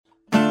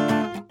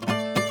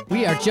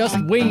We are just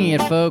winging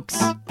it, folks.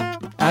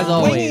 As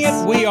always. Winging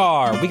it, we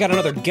are. We got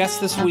another guest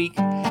this week.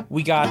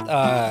 We got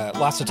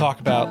lots to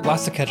talk about,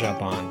 lots to catch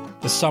up on.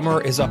 The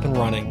summer is up and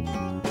running.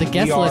 The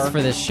guest list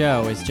for this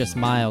show is just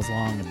miles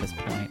long at this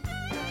point.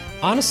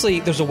 Honestly,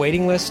 there's a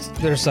waiting list.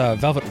 There's a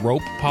velvet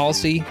rope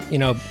policy. You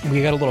know,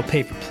 we got a little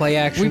pay-for-play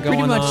action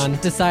going on. We pretty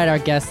much decide our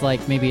guests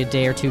like maybe a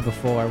day or two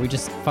before. We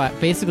just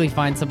basically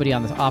find somebody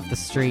off the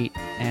street,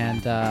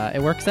 and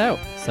it works out.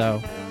 So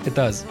it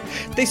does.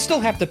 They still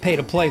have to pay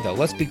to play, though.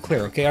 Let's be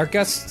clear, okay? Our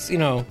guests,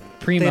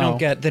 Primo.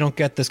 they don't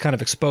get this kind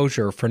of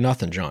exposure for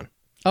nothing, John.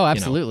 Oh,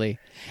 absolutely.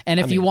 And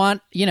if you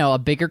want, a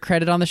bigger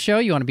credit on the show,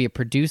 you want to be a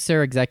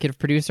producer, executive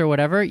producer,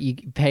 whatever, you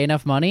pay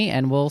enough money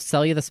and we'll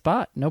sell you the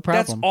spot. No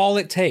problem. That's all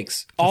it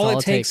takes. All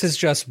it takes is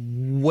just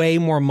way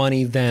more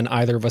money than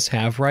either of us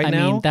have now. I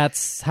mean,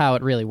 that's how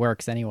it really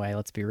works anyway.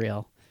 Let's be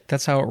real.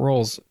 That's how it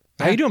rolls.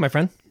 How you doing, my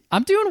friend?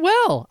 I'm doing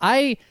well.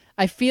 I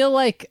feel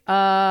like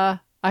I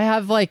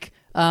have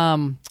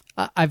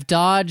I've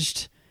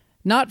dodged,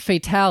 not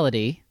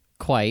fatality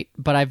quite,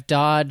 but I've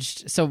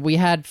dodged. So we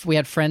had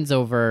friends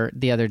over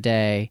the other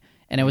day,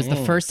 and it was the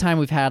first time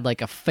we've had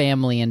like a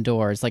family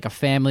indoors, like a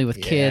family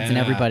with kids and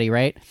everybody,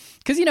 right?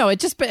 Because it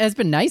just has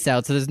been nice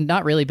out, so there's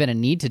not really been a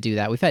need to do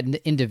that. We've had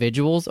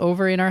individuals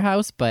over in our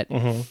house, but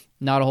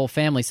not a whole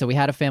family. So we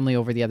had a family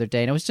over the other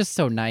day, and it was just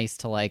so nice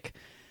to like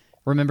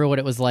remember what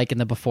it was like in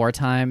the before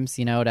times,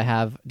 to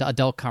have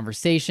adult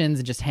conversations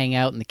and just hang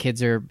out, and the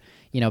kids are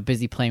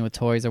busy playing with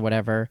toys or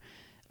whatever.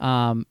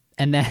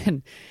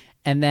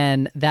 And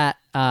then that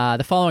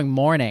the following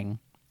morning,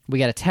 we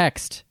got a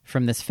text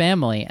from this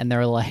family, and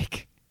they're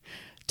like,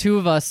 two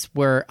of us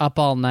were up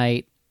all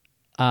night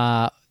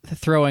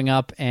throwing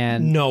up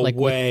and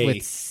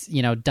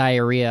with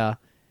diarrhea.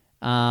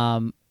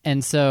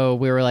 And so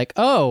we were like,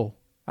 oh,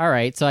 all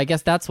right. So I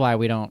guess that's why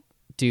we don't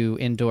do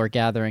indoor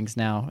gatherings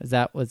now. Was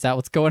that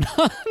what's going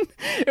on?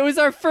 It was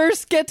our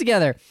first get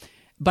together.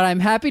 But I'm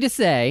happy to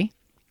say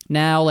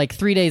now, like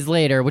 3 days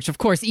later, which of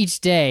course each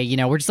day,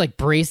 we're just like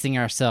bracing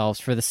ourselves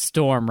for the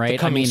storm, right? The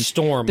coming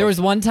storm. There was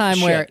one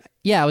time where,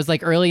 it was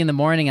like early in the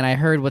morning, and I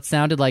heard what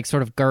sounded like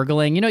sort of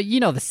gurgling. You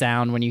know the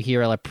sound when you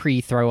hear a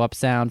pre-throw up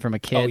sound from a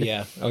kid.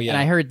 Oh yeah. And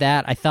I heard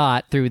that, I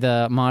thought, through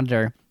the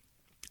monitor.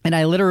 And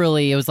I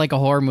literally, it was like a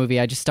horror movie.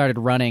 I just started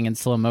running in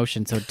slow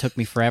motion, so it took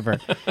me forever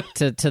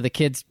to the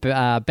kids'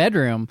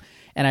 bedroom.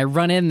 And I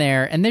run in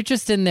there, and they're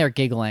just in there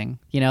giggling.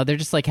 They're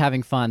just like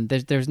having fun.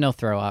 There's no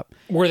throw up.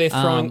 Were they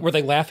were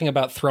they laughing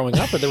about throwing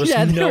up, or there was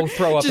no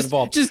throw up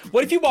involved?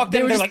 What if you walked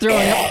in and they're like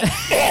throwing up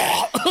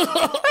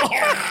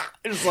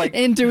it's like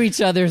into each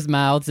other's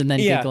mouths and then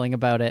giggling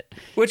about it?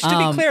 Which, to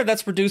be clear,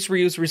 that's reduce,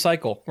 reuse,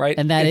 recycle, right?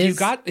 And that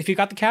if you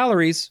got the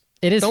calories,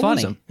 it is don't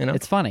funny. Lose them,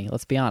 It's funny.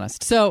 Let's be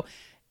honest. So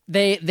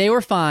they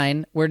were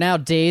fine. We're now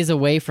days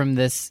away from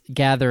this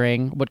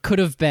gathering. What could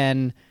have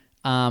been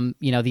the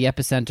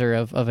epicenter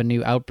of a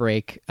new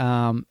outbreak,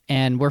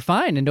 and we're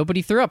fine, and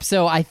nobody threw up.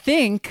 So I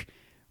think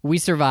we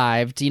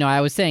survived.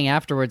 I was saying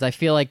afterwards, I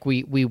feel like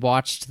we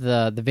watched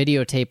the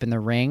videotape in the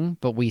ring,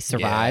 but we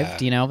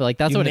survived. Like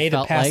that's what it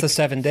felt like. You made it past the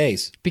 7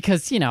 days.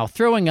 Because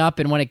throwing up,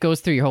 and when it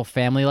goes through your whole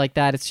family like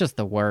that, it's just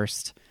the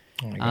worst.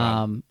 Oh my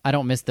God. I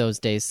don't miss those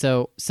days.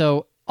 So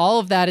all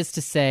of that is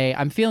to say,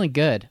 I'm feeling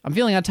good. I'm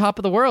feeling on top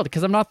of the world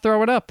because I'm not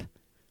throwing up.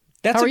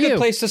 That's a good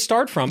place to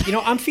start from.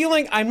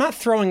 I'm not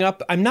throwing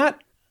up. I'm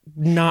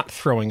not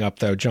throwing up,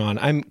 though, John.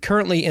 I'm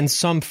currently in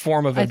some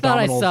form of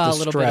abdominal distress. I thought I saw a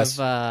little bit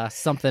of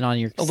something on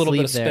your sleeve there. A little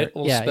bit of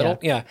spittle.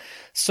 Yeah.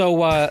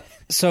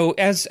 So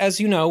as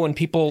you know, and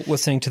people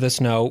listening to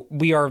this know,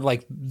 we are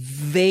like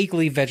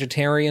vaguely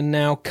vegetarian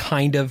now,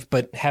 kind of,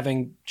 but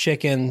having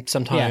chicken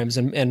sometimes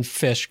and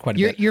fish quite a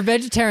bit. You're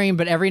vegetarian,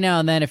 but every now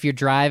and then, if you're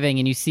driving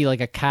and you see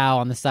like a cow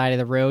on the side of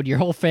the road, your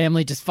whole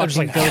family just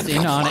fucking goes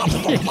in on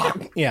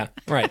it. Yeah,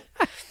 right.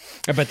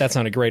 I bet that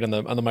sounded great on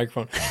the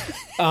microphone.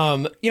 We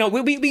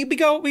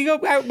go.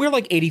 We're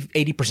like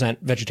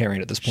 80%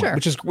 vegetarian at this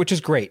point, sure. which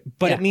is great.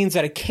 But it means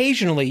that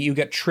occasionally you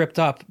get tripped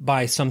up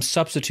by some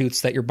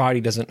substitutes that your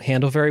body doesn't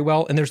handle very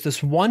well. And there's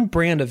this one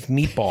brand of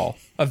meatball,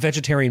 a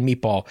vegetarian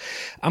meatball.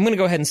 I'm going to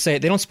go ahead and say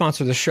it. They don't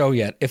sponsor the show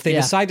yet. If they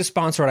decide to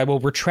sponsor it, I will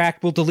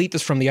retract. We'll delete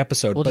this from the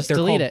episode. We'll just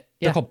delete it.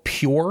 Yeah. They're called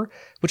Pure,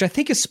 which I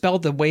think is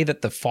spelled the way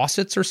that the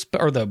faucets are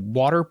or the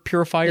water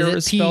purifier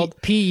is spelled.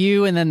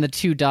 P-U and then the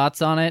two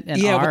dots on it.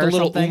 And R with the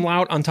little something.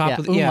 umlaut on top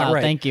of it. Yeah,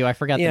 right. Thank you. I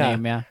forgot the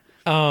name. Yeah.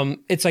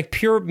 It's like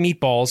Pure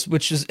Meatballs,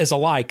 which is a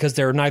lie because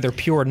they're neither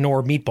pure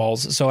nor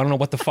meatballs. So I don't know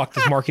what the fuck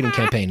this marketing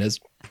campaign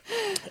is.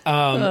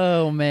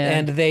 Oh man!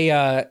 And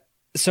they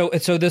so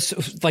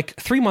this like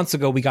 3 months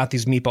ago we got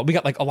these meatballs. We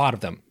got like a lot of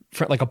them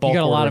for like a bulk. You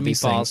got a lot order of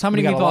these meatballs. things. How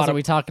many meatballs are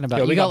we talking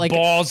about? We got like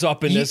balls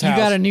up in this house.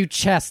 You got a new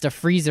chest, a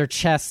freezer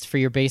chest for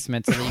your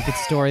basement so that you could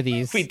store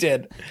these. We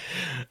did.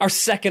 Our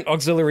second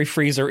auxiliary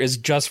freezer is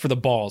just for the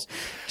balls.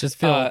 Just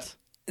filled.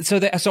 So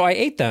I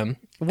ate them.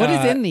 What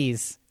is in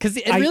these? Because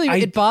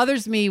it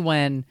bothers me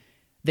when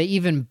they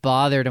even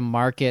bother to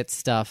market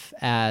stuff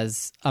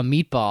as a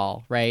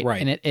meatball, right?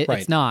 Right. And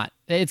it's not.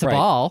 It's a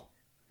ball.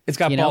 It's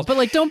got you know, balls. but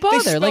like, don't They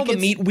bother. smell Like, the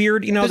meat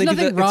weird. You know, there's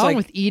nothing wrong like,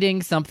 with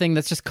eating something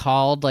that's just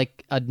called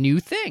like a new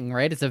thing,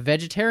 right? It's a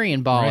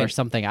vegetarian ball or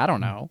something. I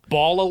don't know.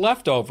 Ball of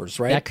leftovers,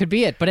 right? That could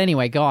be it. But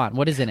anyway, go on.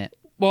 What is in it?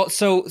 Well,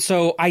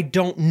 so I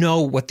don't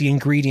know what the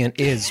ingredient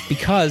is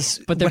because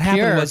But they're what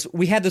happened pure. was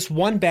we had this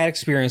one bad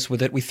experience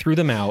with it. We threw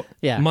them out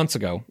months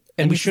ago,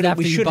 and we this is should have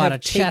after you bought a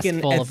have chest taken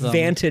full of them.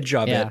 advantage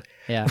of Yeah. it.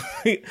 Yeah.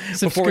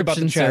 Before we bought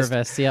the Subscription chest.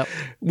 service. Yep.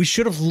 We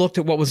should have looked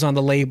at what was on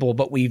the label,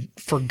 but we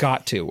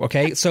forgot to.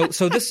 Okay, so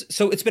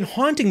it's been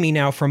haunting me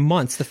now for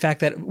months. The fact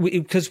that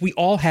because we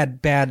all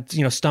had bad,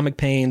 stomach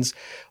pains,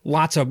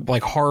 lots of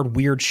like hard,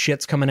 weird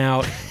shits coming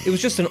out. It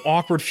was just an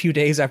awkward few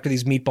days after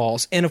these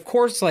meatballs, and of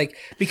course, like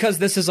because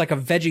this is like a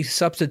veggie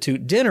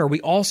substitute dinner, we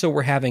also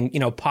were having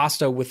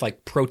pasta with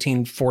like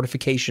protein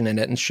fortification in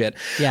it and shit.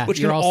 Yeah. which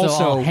you're can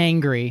also all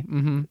hangry.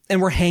 Mm-hmm.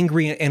 and we're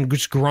hangry and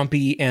just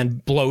grumpy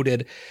and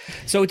bloated.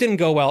 So it didn't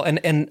go well.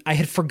 And I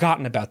had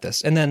forgotten about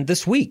this. And then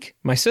this week,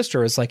 my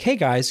sister is like, hey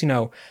guys,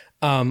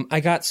 I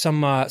got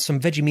some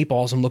veggie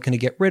meatballs I'm looking to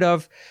get rid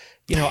of.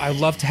 I'd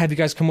love to have you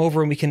guys come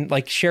over and we can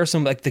like share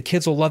some, like the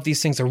kids will love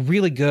these things. They're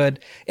really good.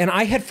 And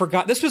I had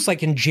forgot, this was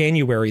like in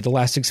January, the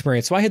last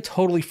experience. So I had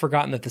totally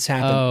forgotten that this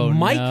happened. Oh,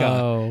 Micah,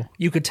 no.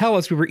 you could tell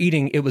as we were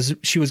eating,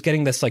 she was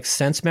getting this like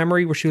sense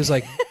memory where she was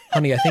like,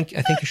 honey, I think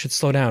you should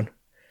slow down.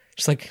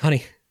 She's like,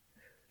 honey,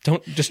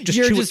 don't just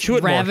You're chew, just chew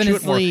it more, chew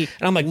it more. ravenously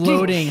And I'm like,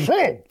 loading.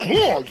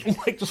 I'm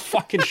like just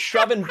fucking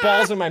shoving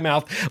balls in my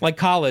mouth like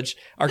college.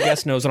 Our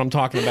guest knows what I'm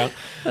talking about.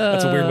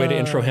 That's a weird way to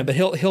intro him, but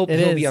he'll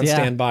be on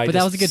standby. But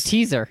that was a good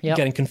teaser. Yep.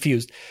 Getting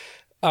confused.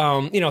 So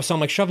I'm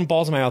like shoving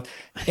balls in my mouth,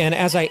 and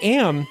as I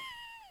am,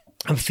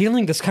 I'm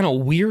feeling this kind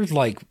of weird,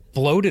 like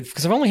bloated,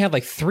 because I've only had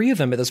like 3 of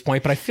them at this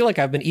point, but I feel like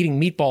I've been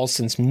eating meatballs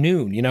since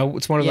noon.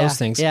 It's one of those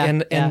things.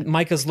 And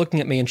Micah's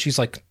looking at me, and she's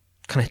like,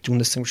 kind of doing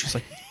this thing where she's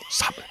like,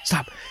 stop.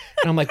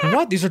 And I'm like,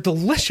 what? These are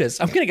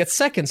delicious. I'm going to get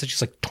seconds. And she's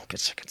like, don't get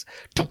seconds.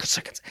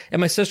 And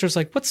my sister's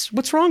like,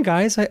 what's wrong,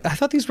 guys? I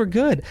thought these were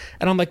good.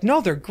 And I'm like,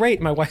 no, they're great.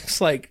 My wife's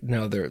like,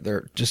 no,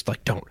 they're just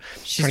like, don't.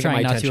 She's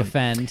trying not to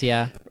offend.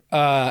 Yeah.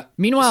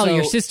 Meanwhile, so-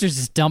 your sister's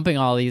just dumping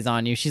all these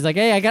on you. She's like,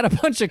 hey, I got a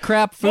bunch of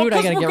crap food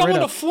I got to get rid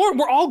of.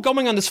 We're all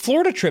going on this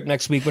Florida trip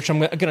next week, which I'm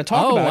going to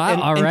talk Oh, about. wow.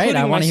 And, All right. including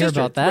I my want to hear sister.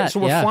 about that. So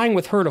we're Yeah. flying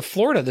with her to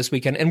Florida this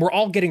weekend, and we're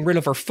all getting rid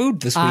of our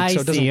food this week, I so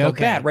it doesn't see. go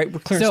Okay. bad, right? We're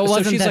clearing. So it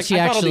wasn't she's that like, she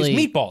I got all actually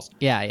these meatballs.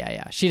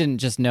 Yeah. She didn't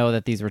just know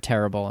that these were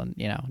terrible and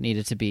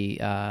needed to be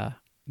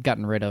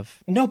gotten rid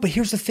of. No, but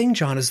here's the thing,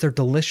 John, is they're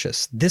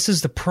delicious. This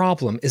is the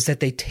problem, is that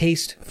they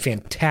taste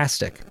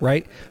fantastic,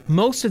 right?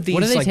 Most of these...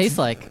 What do they taste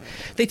like?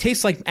 They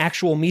taste like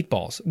actual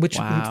meatballs, which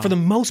for the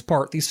most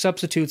part, these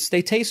substitutes,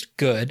 they taste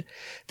good.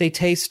 They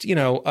taste,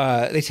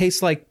 they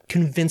taste like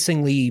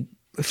convincingly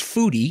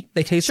foody.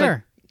 They taste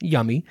like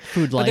yummy.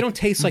 Food-like. But they don't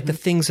taste like the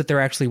things that they're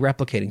actually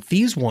replicating.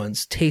 These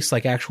ones taste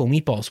like actual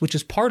meatballs, which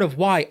is part of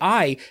why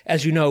I,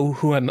 as you know,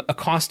 who am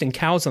accosting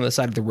cows on the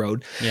side of the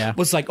road,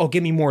 was like, oh,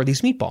 give me more of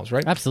these meatballs,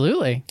 right?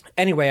 Absolutely.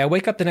 Anyway, I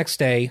wake up the next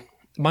day.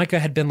 Micah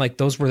had been like,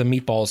 those were the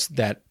meatballs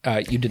that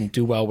you didn't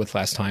do well with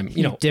last time,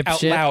 out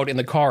dipshit. loud in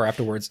the car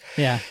afterwards.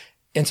 Yeah.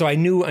 And so I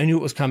knew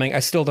it was coming.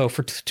 I still, though,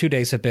 for 2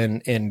 days have been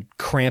in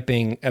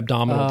cramping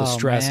abdominal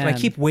distress. Man. And I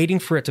keep waiting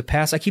for it to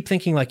pass. I keep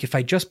thinking, like, if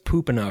I just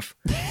poop enough,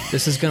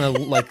 this is going to,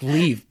 like,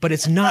 leave. But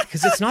it's not,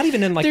 because it's not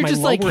even in, like, They're my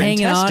just lower like hanging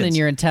intestines. on in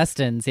your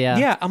intestines. Yeah.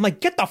 Yeah. I'm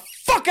like, get the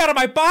fuck out of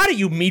my body,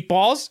 you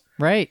meatballs.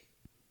 Right.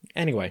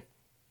 Anyway.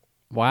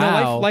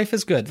 Wow. No, life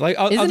is good. Like,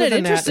 Isn't other it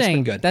than that, it's been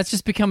interesting? good. That's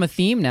just become a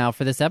theme now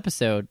for this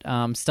episode.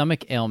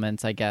 Stomach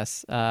ailments, I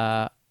guess.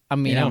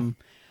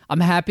 I'm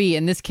happy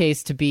in this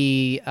case to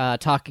be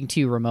talking to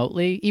you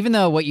remotely, even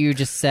though what you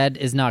just said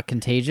is not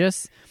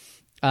contagious.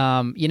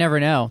 You never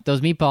know.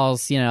 Those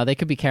meatballs, they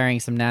could be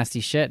carrying some nasty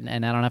shit,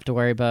 and I don't have to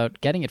worry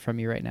about getting it from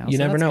you right now. You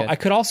never know. Good. I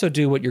could also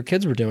do what your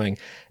kids were doing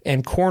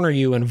and corner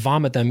you and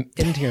vomit them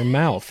into your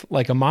mouth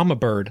like a mama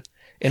bird.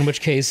 In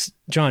which case,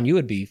 John, you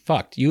would be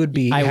fucked. You would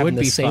be having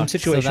the same fucked.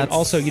 situation. So that's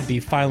also, you'd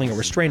be filing a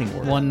restraining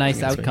order. One nice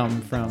against me.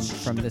 outcome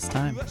from this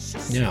time.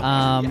 Yeah.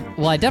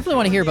 Well, I definitely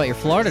want to hear about your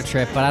Florida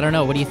trip, but I don't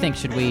know. What do you think?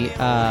 Should we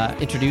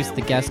introduce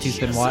the guest who's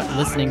been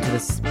listening to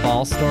this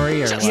ball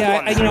story? Or what?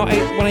 Yeah,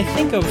 when I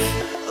think of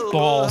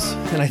balls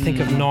and I think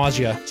of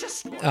nausea,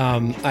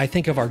 I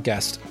think of our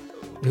guest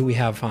who we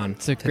have on.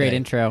 It's a great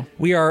intro.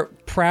 We are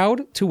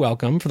proud to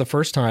welcome for the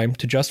first time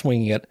to Just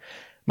Winging It,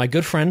 my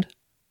good friend,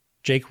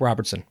 Jake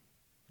Robertson.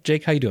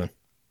 Jake, how you doing?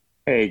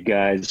 Hey,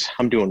 guys.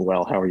 I'm doing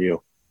well. How are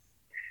you?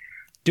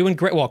 Doing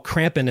great. Well,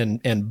 cramping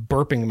and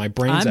burping my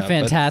brains out. I'm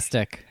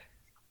fantastic.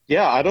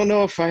 Yeah, I don't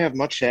know if I have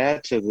much to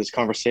add to this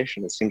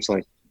conversation. It seems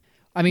like...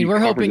 we're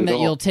hoping that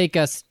all. you'll take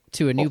us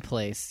to a new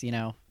place,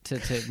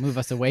 to move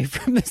us away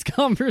from this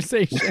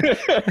conversation.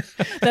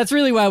 That's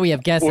really why we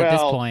have guests at this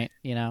point,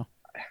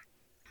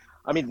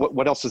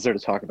 What else is there to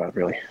talk about,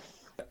 really?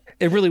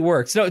 It really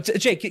works. No,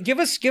 Jake, give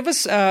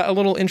us a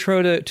little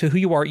intro to who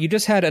you are. You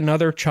just had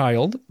another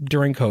child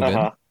during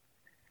COVID.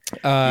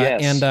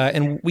 Yes.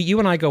 And you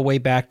and I go way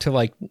back to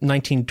like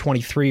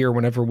 1923 or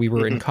whenever we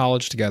were in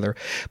college together.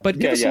 But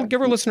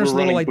give our listeners a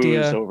little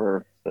idea.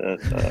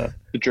 the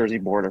Jersey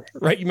border.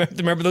 Right? You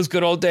remember those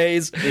good old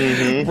days,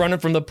 running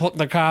from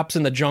the cops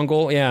in the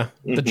jungle? Yeah,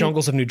 the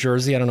jungles of New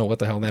Jersey. I don't know what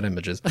the hell that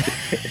image is.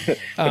 The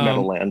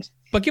Meadowlands.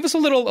 But give us a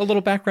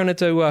little background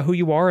into who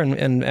you are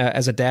and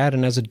as a dad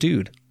and as a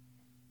dude.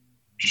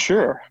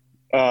 Sure.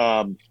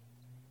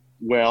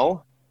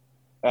 Well,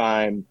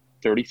 I'm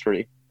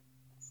 33.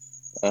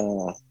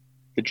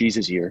 The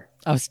Jesus year.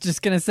 I was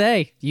just gonna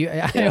say,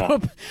 I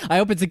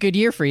hope it's a good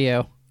year for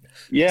you.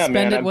 Yeah, Spend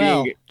man. it I'm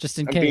well, being, just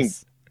in I'm case. being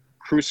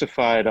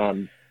crucified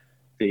on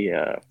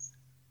the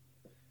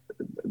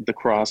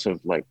cross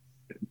of like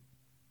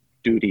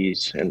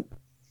duties and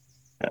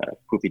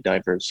poopy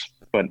diapers.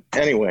 But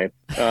anyway,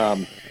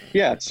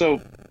 yeah. So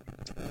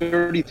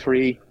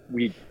 33.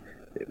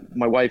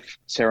 My wife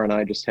Sarah and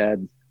I just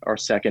had our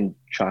second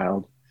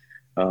child,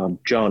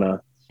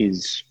 Jonah.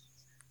 He's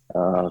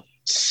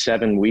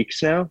 7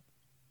 weeks now.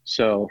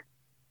 So,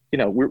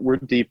 we're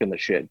deep in the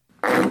shit.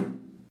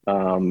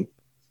 And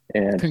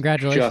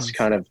Congratulations. just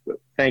kind of,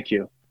 thank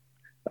you.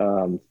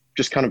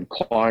 Just kind of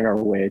clawing our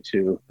way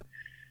to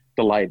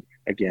the light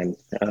again.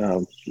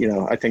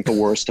 I think the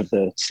worst of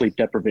the sleep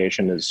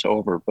deprivation is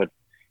over, but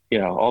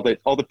all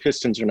the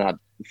pistons are not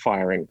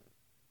firing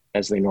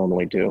as they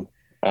normally do.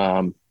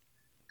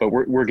 But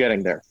we're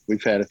getting there.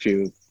 We've had a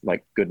few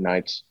like good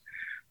nights,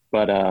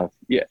 but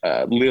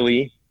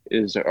Lily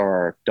is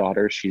our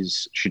daughter. She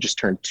just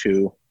turned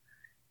 2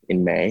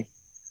 in May.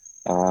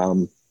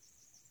 I'm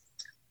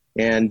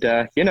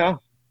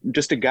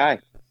just a guy.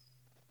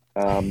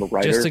 I'm a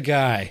writer. Just a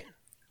guy.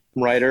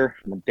 Writer.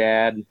 I'm a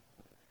dad.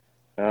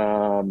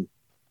 An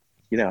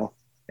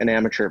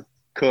amateur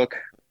cook.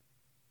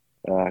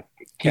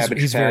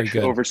 Cabbage he's very patch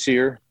good.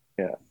 overseer.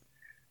 Yeah.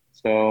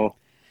 So,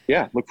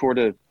 yeah, look forward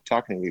to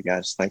talking to you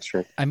guys. Thanks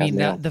for having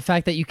me on. The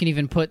fact that you can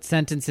even put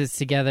sentences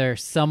together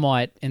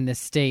somewhat in this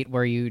state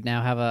where you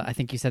now have I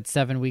think you said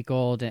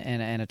 7-week-old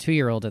and a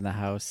 2-year-old in the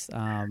house.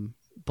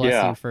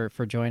 Bless you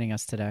for joining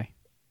us today.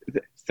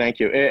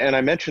 Thank you. And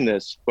I mentioned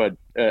this, but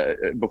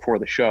before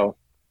the show,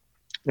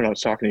 when I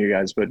was talking to you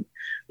guys, but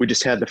we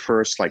just had the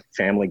first like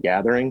family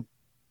gathering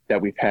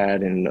that we've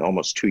had in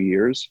almost 2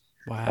 years.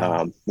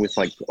 Wow. With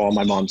like all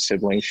my mom's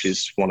siblings.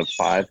 She's one of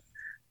 5.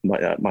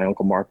 My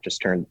Uncle Mark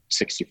just turned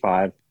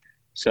 65.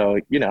 So,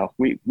 we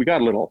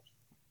got a little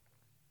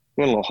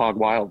hog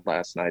wild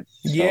last night.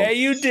 So, yeah,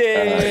 you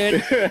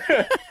did.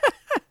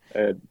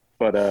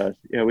 But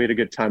we had a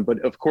good time.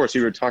 But of course,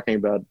 you were talking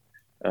about,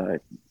 the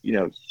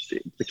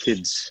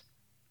kids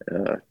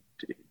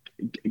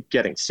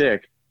getting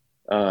sick.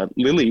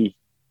 Lily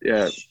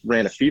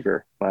ran a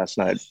fever last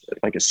night,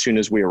 like as soon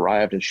as we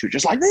arrived, and she was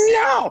just like,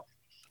 no,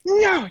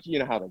 you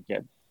know how they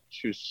get.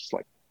 She was just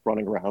like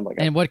running around like.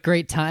 And what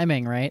great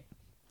timing, right?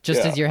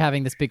 Just as you're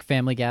having this big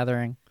family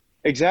gathering.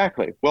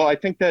 Exactly. Well, I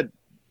think that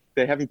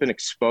they haven't been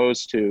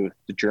exposed to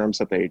the germs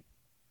that they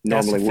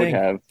normally would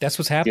have. That's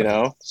what's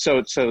happening.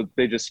 So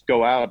they just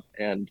go out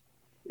and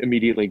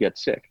immediately get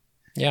sick.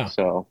 Yeah.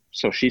 So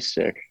she's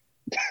sick.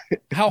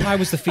 How high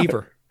was the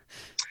fever?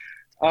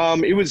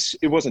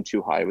 It wasn't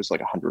too high. It was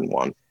like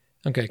 101.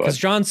 Okay, because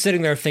John's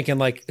sitting there thinking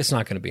like it's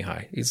not going to be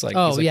high. He's like,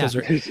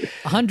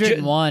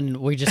 101.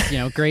 We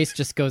just, Grace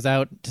just goes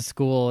out to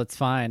school. It's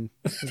fine.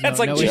 That's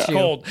no issue.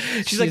 Cold.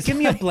 She's like, give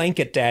me a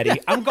blanket, Daddy.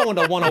 I'm going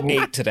to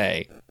 108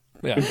 today.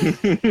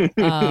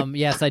 Yeah.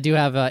 Yes, I do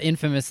have an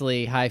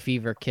infamously high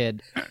fever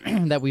kid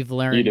that we've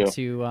learned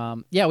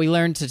to. We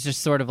learned to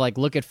just sort of like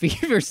look at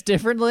fevers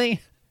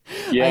differently.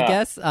 Yeah. I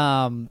guess.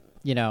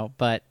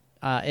 But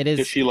it is.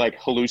 Does she like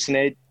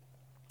hallucinate?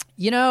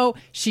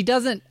 She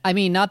doesn't. I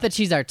mean, not that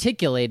she's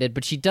articulated,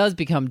 but she does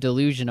become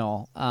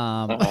delusional.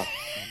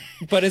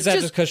 But is that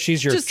just because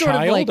she's your just child,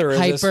 sort of like or is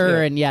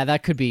hyper? this, and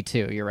that could be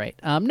too. You're right.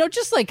 No,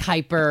 just like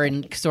hyper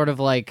and sort of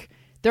like.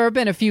 There have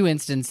been a few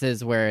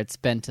instances where it's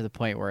been to the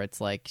point where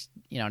it's like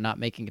not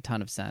making a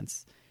ton of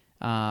sense.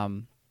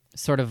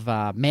 Sort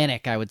of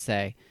manic, I would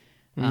say.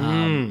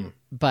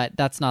 But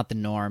that's not the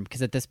norm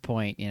because at this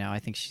point, I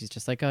think she's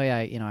just like, oh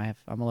yeah,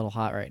 I'm a little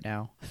hot right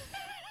now.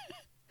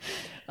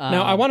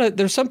 Now,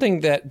 there's something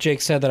that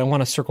Jake said that I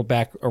want to circle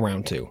back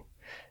around to,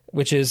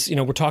 which is,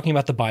 we're talking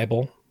about the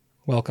Bible.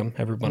 Welcome,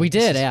 everyone. We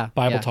did,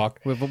 Bible talk.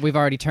 We've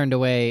already turned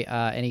away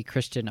any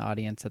Christian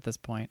audience at this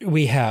point.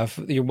 We have.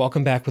 You're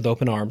welcome back with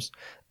open arms.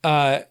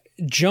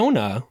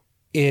 Jonah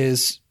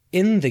is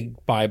in the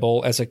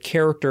Bible as a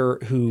character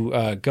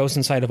who goes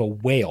inside of a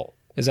whale.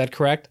 Is that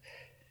correct?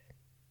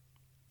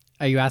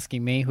 Are you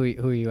asking me? Who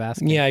are you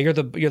asking? Yeah, you're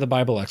the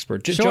Bible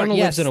expert. Sure, Jonah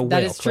lives in a whale.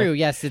 That is true.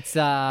 Yes, it's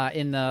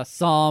in the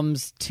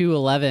Psalms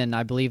 2:11.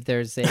 I believe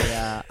there's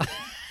a.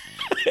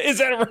 Is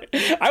that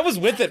right? I was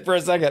with it for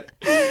a second.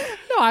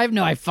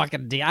 No, I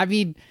fucking. I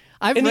mean,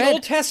 the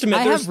Old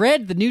Testament. I have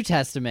read the New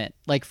Testament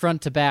like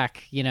front to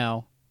back.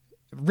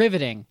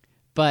 Riveting.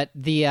 But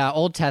the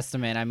Old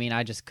Testament, I mean,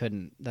 I just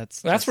couldn't.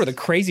 That's where the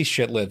crazy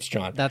shit lives,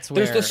 John. That's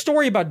where there's the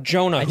story about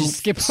Jonah who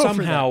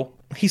somehow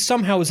he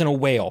somehow was in a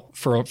whale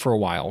for a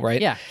while,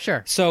 right? Yeah,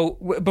 sure. So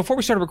before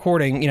we started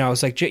recording, I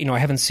was like, I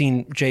haven't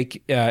seen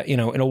Jake, in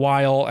a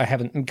while. I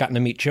haven't gotten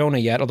to meet Jonah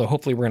yet, although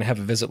hopefully we're going to have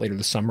a visit later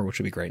this summer, which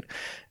would be great.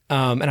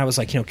 And I was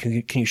like,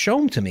 can you show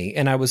him to me?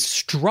 And I was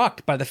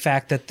struck by the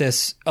fact that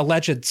this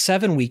alleged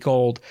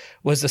 7-week-old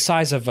was the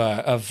size of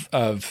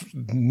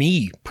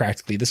me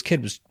practically. This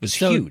kid was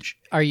huge.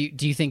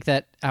 Do you think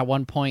that at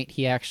one point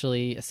he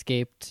actually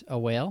escaped a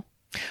whale?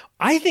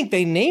 I think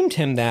they named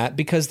him that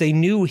because they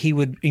knew he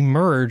would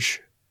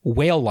emerge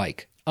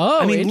whale-like. Oh,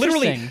 I mean,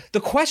 literally, interesting. the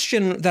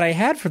question that I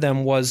had for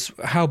them was,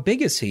 how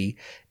big is he?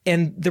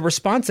 And the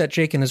response that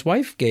Jake and his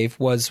wife gave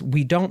was,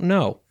 we don't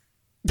know.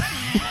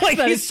 Like,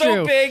 That he's is so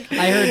true. big.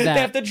 I heard that.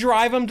 They have to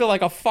drive him to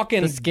like a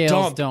fucking The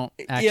scales dump. don't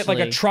Yeah, like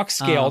a actually, truck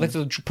scale. They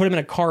have to put him in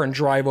a car and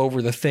drive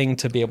over the thing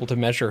to be able to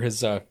measure his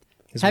Have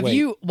weight.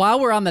 you, while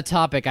we're on the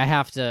topic, I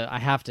have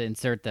to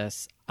insert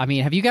this. I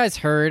mean, have you guys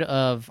heard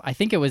of, I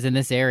think it was in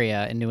this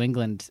area in New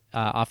England,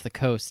 off the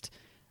coast,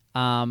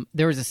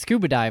 there was a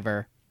scuba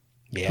diver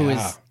who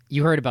was,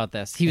 you heard about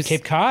this. He was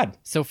Cape Cod.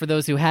 So for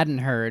those who hadn't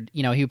heard,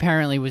 he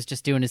apparently was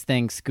just doing his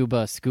thing,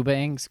 scuba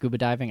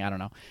diving, I don't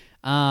know.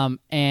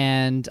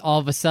 And all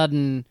of a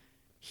sudden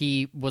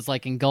he was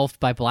like engulfed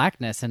by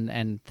blackness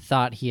and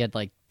thought he had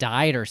like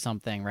died or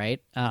something,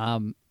 right?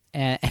 And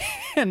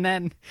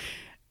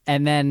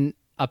then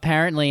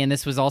apparently, and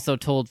this was also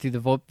told through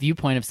the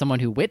viewpoint of someone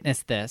who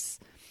witnessed this,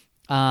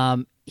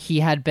 he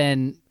had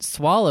been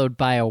swallowed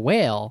by a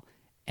whale,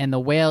 and the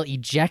whale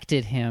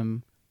ejected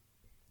him.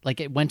 Like,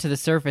 it went to the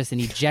surface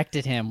and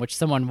ejected him, which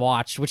someone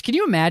watched. Which, can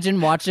you imagine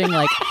watching,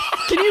 like...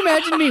 Can you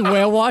imagine me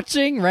whale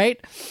watching, right?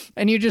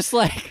 And you're just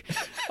like,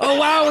 oh,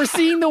 wow, we're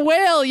seeing the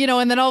whale,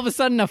 and then all of a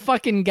sudden a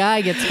fucking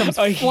guy comes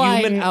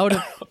flying human out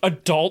of...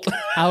 adult.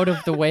 out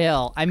of the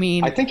whale. I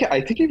mean... I think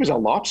he was a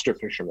lobster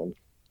fisherman.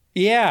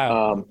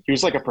 Yeah. He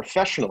was like a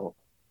professional.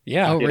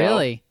 Yeah. Oh,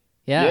 really?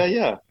 Yeah.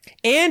 Yeah.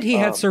 And he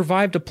had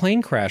survived a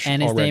plane crash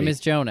And his already. name is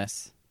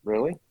Jonas.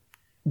 Really?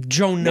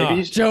 Jonah. Maybe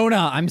he's-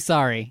 Jonah, I'm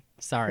sorry.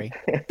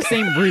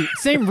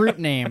 Same root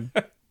name.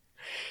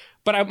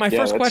 But my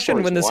first that question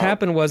story's when this wild.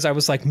 happened was, I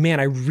was like, man,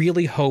 I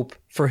really hope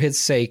for his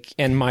sake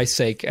and my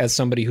sake, as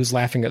somebody who's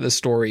laughing at this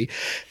story,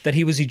 that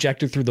he was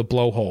ejected through the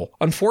blowhole.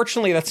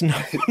 Unfortunately, that's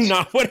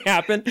not what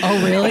happened.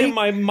 Oh, really? But in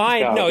my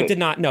mind, No, it did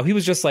not. No, he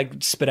was just like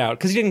spit out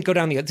because he didn't go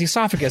down the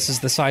esophagus is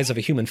the size of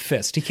a human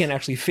fist. He can't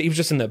actually. He was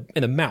just in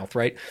the mouth,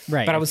 right?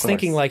 Right, But I was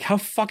thinking, like, how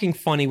fucking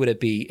funny would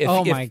it be if,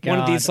 Oh, if my one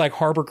of God. these like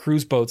harbor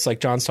cruise boats, like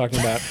John's talking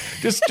about,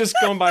 just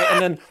going by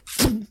and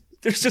then.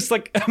 There's just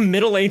like a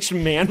middle-aged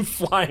man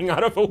flying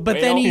out of a But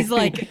whale. then he's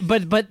like,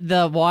 but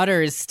the water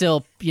is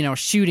still,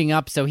 shooting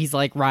up, so he's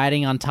like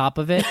riding on top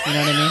of it. You know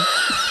what I mean?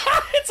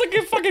 It's like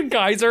a fucking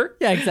geyser.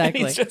 Yeah, And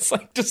exactly. he's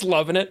just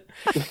loving it.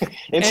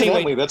 Incidentally,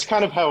 Anyway. that's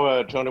kind of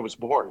how Jonah was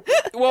born.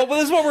 Well,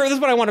 this is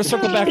what I want to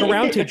circle back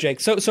around to, Jake.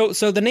 So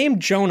the name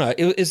Jonah,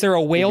 is there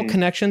a whale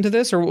connection to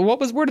this, or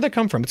where did that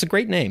come from? It's a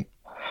great name.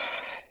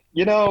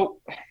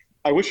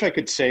 I wish I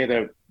could say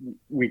that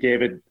we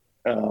gave it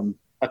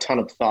a ton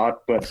of thought,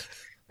 but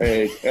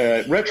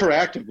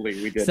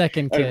retroactively we did.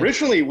 Second kid.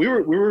 Originally, we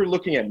were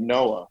looking at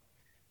Noah,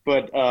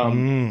 but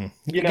Again,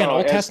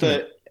 Old as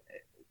Testament.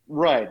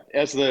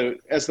 as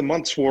the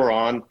months wore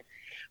on,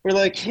 we're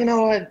like,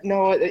 what?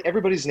 Noah.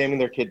 Everybody's naming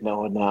their kid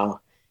Noah now,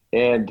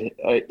 and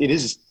it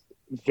is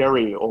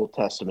very Old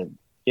Testament,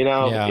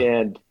 Yeah.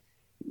 And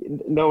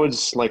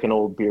Noah's like an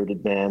old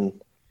bearded man.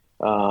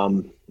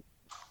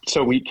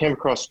 So we came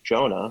across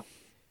Jonah,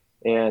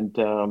 and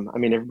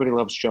everybody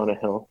loves Jonah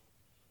Hill.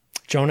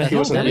 Jonah He Hill.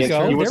 wasn't, There we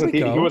go. he, There wasn't we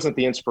the, go. he wasn't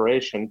the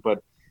inspiration,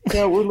 but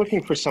we're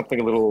looking for something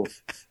a little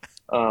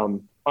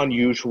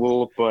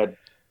unusual. But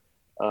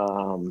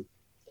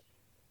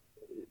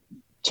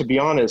to be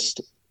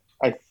honest,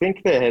 I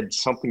think that had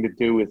something to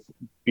do with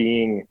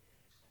being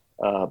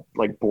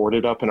like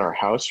boarded up in our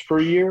house for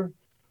a year.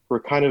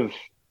 We're kind of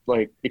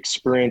like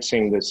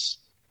experiencing this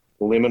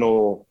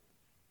liminal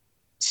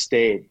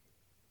state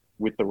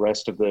with the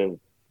rest of the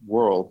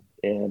world,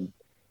 and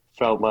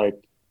felt like,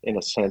 in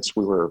a sense,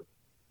 we were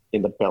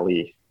in the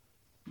belly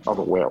of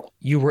a whale.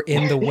 You were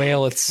in the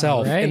whale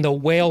itself, All right. and the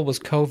whale was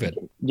COVID.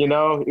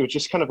 It was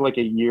just kind of like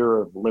a year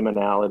of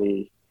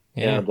liminality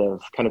and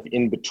of kind of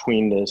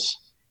in-betweenness.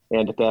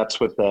 And that's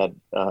what that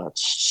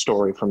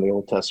story from the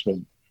Old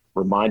Testament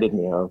reminded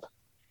me of.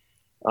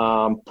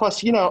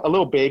 Plus, a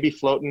little baby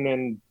floating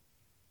in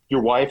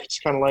your wife, it's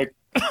kind of like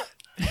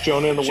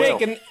Jonah and the whale.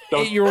 Jake,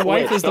 and your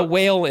wife is the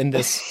whale in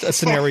this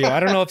scenario. I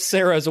don't know if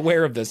Sarah is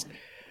aware of this.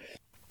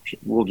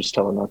 We'll just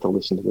tell her not to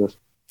listen to this.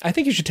 I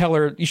think you should tell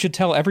her. You should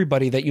tell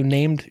everybody that you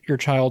named your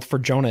child for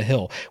Jonah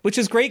Hill, which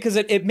is great because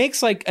it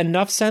makes like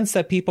enough sense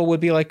that people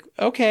would be like,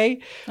 okay,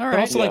 All but right.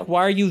 also like,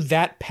 why are you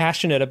that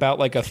passionate about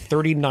like a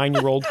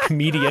 39-year-old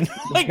comedian?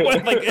 like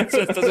it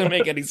just doesn't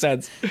make any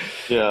sense.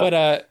 Yeah.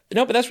 But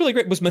no, but that's really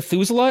great. Was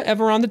Methuselah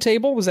ever on the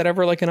table? Was that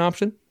ever like an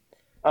option?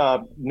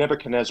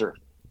 Nebuchadnezzar.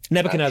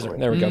 Nebuchadnezzar. Actually.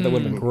 There we go. That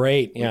would have been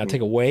great. Yeah,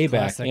 take it way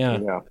back. Classic. Yeah.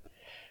 Yeah.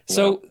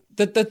 So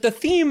the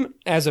theme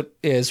as it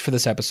is for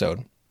this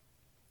episode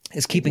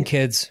is keeping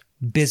kids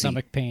busy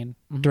Stomach pain.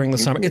 during the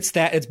summer.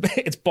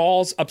 It's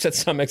balls, upset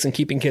stomachs, and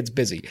keeping kids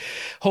busy.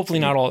 Hopefully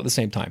not all at the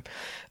same time,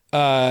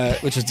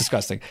 which is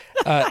disgusting.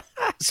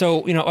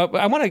 So,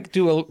 I want to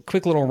do a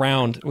quick little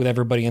round with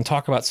everybody and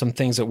talk about some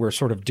things that we're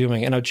sort of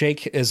doing. I know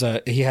Jake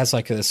he has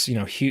like this,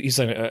 he's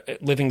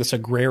living this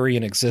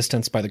agrarian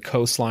existence by the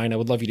coastline. I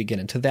would love you to get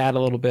into that a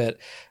little bit.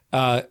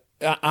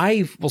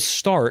 I will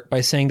start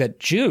by saying that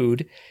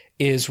Jude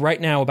is right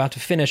now about to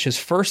finish his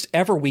first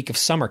ever week of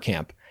summer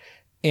camp.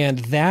 And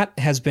that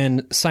has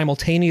been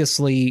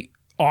simultaneously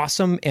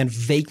awesome and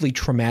vaguely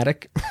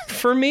traumatic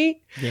for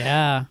me.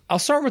 Yeah. I'll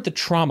start with the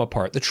trauma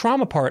part. The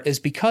trauma part is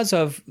because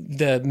of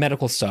the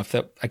medical stuff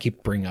that I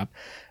keep bringing up.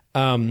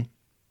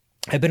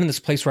 I've been in this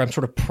place where I'm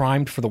sort of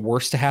primed for the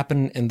worst to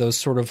happen, and those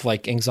sort of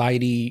like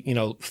anxiety,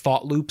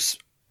 thought loops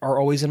are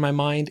always in my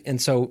mind.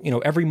 And so,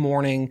 every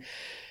morning,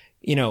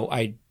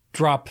 I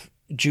drop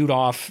Jude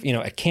off,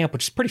 at camp,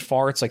 which is pretty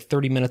far. It's like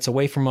 30 minutes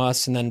away from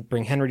us, and then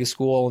bring Henry to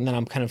school. And then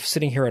I'm kind of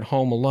sitting here at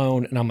home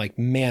alone, and I'm like,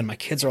 man, my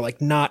kids are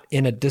like not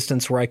in a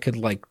distance where I could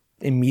like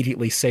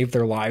immediately save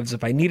their lives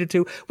if I needed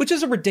to, which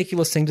is a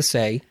ridiculous thing to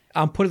say.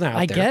 I'm putting that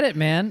out there. I get it,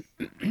 man.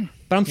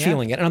 But I'm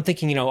feeling it. And I'm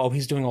thinking,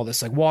 he's doing all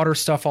this like water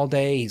stuff all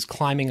day. He's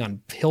climbing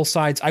on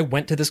hillsides. I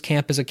went to this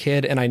camp as a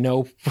kid, and I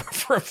know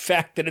for a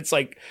fact that it's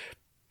like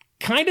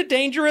kind of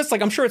dangerous.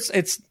 Like I'm sure it's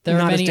there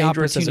not are many as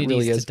dangerous as it really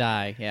opportunities is. To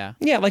die. Yeah.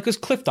 Yeah. Like it was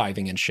cliff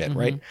diving and shit.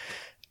 Right.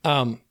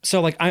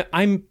 So like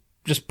I'm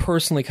just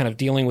personally kind of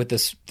dealing with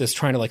this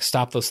trying to like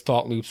stop those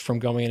thought loops from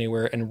going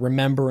anywhere, and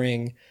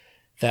remembering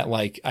that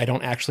like I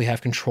don't actually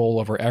have control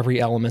over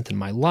every element in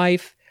my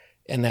life,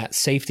 and that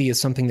safety is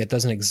something that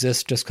doesn't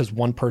exist just because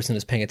one person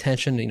is paying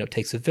attention. It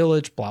takes a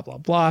village, blah, blah,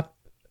 blah.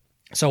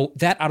 So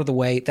that out of the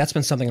way, that's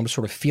been something I'm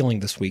sort of feeling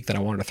this week that I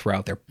wanted to throw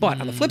out there.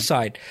 But on the flip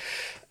side,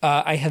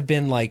 I have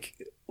been like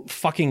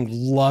fucking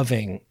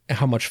loving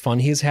how much fun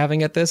he's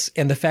having at this,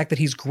 and the fact that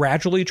he's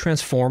gradually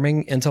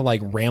transforming into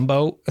like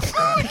Rambo.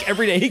 Like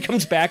every day he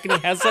comes back and he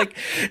has like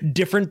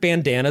different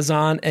bandanas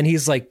on, and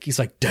he's like,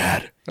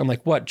 Dad. I'm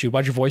like, what, Jude?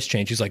 Why'd your voice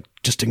change? He's like,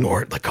 just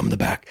ignore it. Like, come in the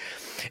back.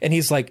 And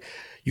he's like,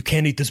 you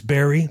can't eat this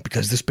berry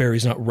because this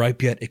berry's not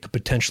ripe yet. It could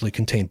potentially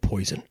contain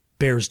poison.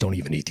 Bears don't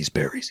even eat these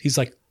berries. He's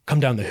like, come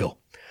down the hill.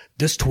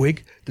 This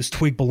twig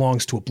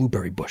belongs to a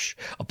blueberry bush.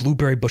 A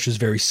blueberry bush is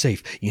very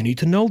safe. You need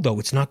to know, though,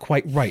 it's not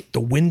quite right. The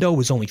window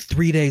is only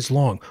 3 days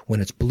long when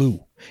it's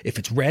blue. If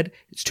it's red,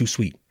 it's too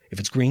sweet. If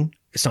it's green,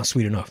 it's not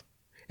sweet enough.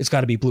 It's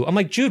got to be blue. I'm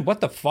like, Jude,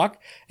 what the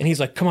fuck? And he's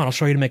like, come on, I'll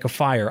show you to make a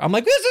fire. I'm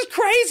like, this is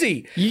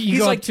crazy. You he's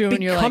go like up to him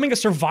and you're becoming like,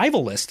 a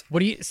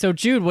survivalist. So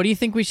Jude, what do you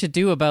think we should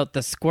do about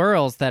the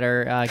squirrels that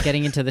are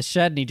getting into the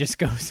shed? And he just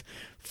goes,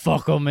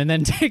 fuck them, and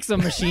then takes a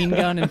machine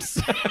gun and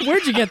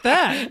where'd you get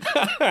that?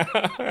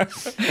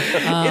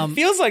 It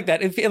feels like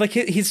that. Like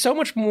he's so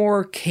much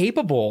more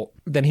capable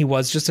than he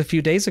was just a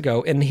few days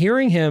ago. And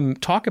hearing him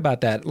talk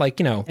about that,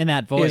 like, in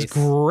that voice is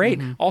great.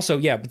 Also,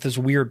 yeah, with this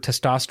weird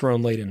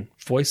testosterone-laden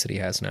voice that he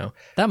has now.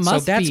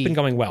 That's been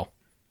going well.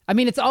 I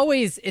mean, it's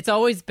always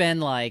been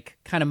like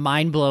kind of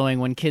mind-blowing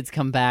when kids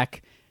come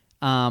back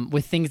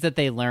with things that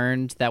they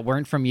learned that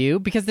weren't from you,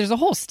 because there's a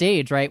whole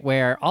stage, right,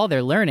 where all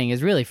they're learning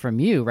is really from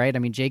you, right? I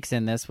mean, Jake's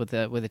in this with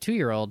a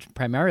 2-year-old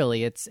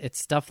primarily. It's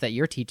stuff that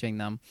you're teaching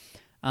them,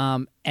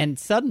 and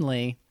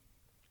suddenly,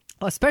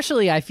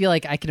 especially, I feel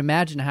like I can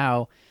imagine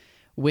how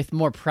with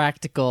more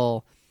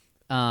practical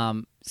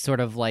sort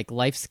of like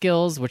life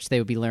skills, which they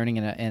would be learning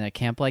in a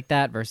camp like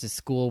that versus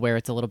school where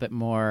it's a little bit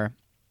more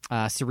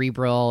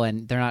cerebral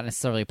and they're not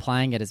necessarily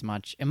applying it as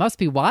much. It must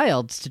be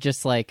wild to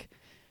just like,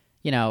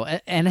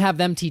 and have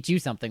them teach you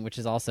something, which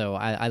is also,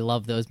 I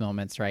love those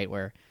moments, right?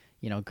 Where,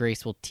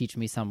 Grace will teach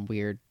me some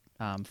weird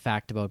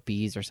fact about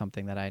bees or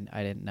something that I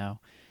didn't know.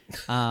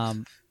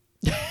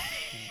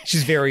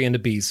 She's very into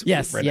bees.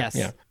 Yes, right yes.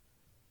 Now. Yeah.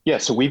 Yeah,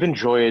 so we've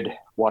enjoyed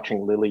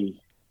watching Lily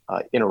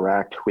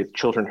interact with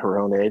children her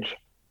own age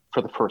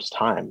for the first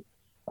time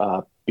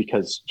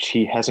because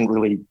she hasn't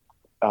really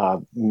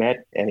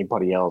met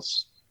anybody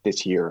else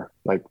this year.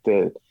 Like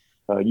the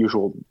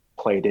usual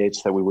play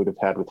dates that we would have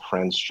had with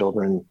friends'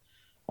 children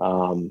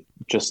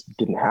just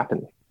didn't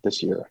happen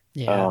this year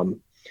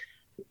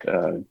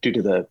due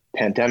to the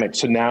pandemic.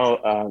 So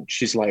now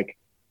she's like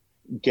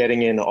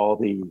getting in all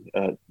the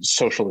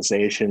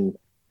socialization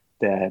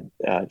that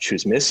she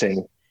was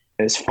missing.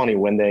 And it's funny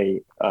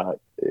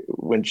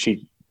when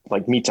she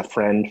like meets a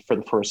friend for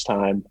the first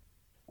time,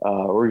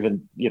 or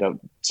even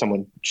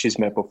someone she's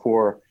met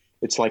before,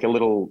 it's like a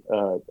little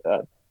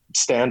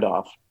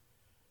standoff.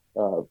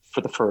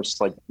 For the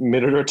first like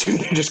minute or two,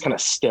 they just kind of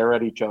stare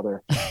at each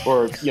other.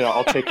 Or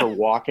I'll take her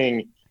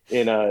walking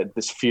in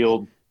this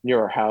field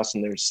near our house,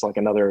 and there's like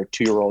another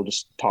 2-year-old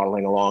just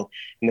toddling along,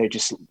 and they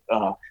just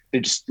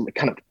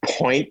kind of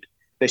point.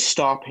 They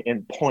stop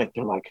and point.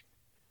 They're like,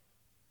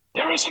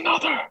 "There is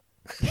another,"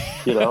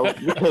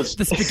 because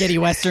the spaghetti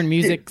western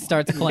music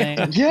starts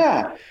playing.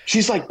 Yeah,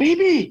 she's like,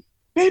 "Baby,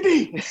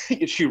 baby."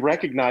 She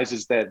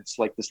recognizes that it's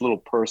like this little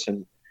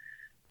person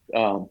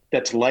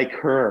that's like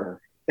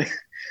her.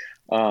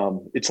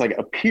 It's like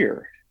a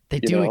peer, They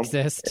do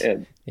exist.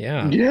 And,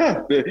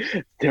 yeah,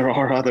 there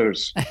are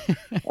others.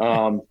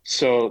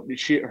 So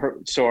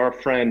our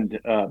friend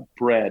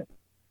Brett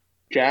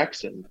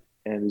Jackson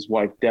and his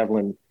wife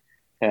Devlin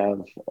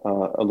have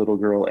a little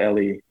girl,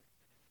 Ellie,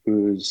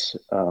 who's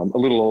a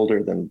little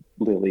older than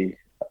Lily.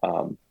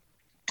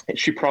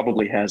 She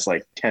probably has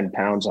like 10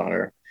 pounds on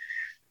her,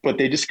 but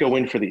they just go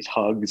in for these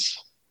hugs.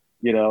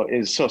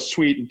 It's so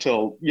sweet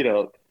until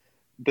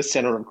the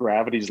center of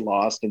gravity is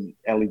lost and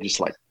Ellie just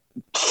like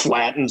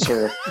flattens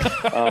her.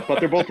 But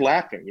they're both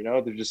laughing.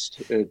 They're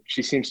just.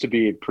 She seems to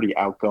be a pretty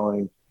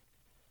outgoing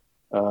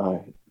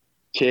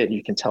kid.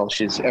 You can tell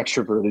she's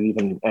extroverted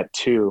even at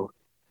 2,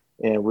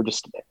 and we're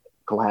just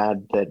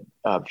glad that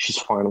she's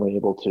finally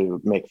able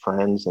to make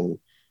friends and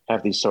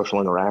have these social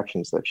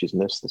interactions that she's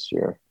missed this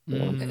year.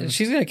 And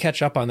she's going to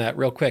catch up on that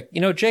real quick.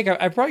 Jake,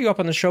 I brought you up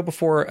on the show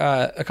before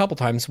a couple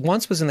times.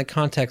 Once was in the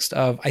context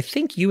of, I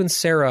think you and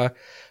Sarah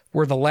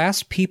were the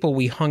last people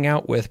we hung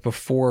out with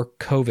before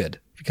COVID,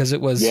 because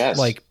it was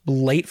like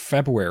late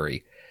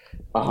February.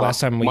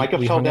 Last time we Micah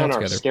we fell hung down out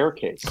our together.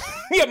 staircase.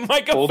 Yeah,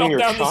 Micah holding fell her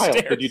down child. the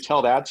stairs. Did you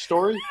tell that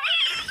story?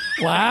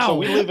 Wow. So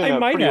we live in I a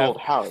might pretty have. old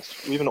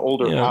house. We have an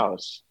older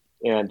house,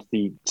 and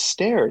the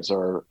stairs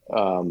are,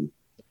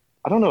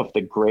 I don't know if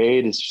the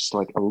grade is just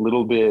like a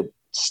little bit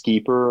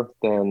steeper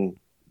than,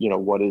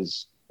 what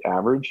is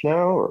average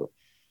now, or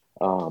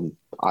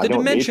The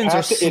dimensions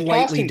are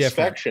slightly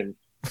different. inspection.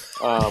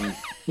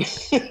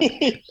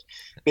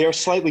 They are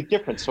slightly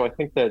different. So I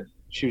think that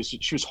she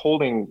was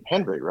holding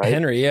Henry, right?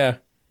 Henry, yeah.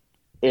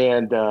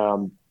 And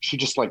she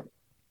just like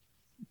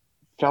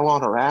fell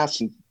on her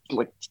ass and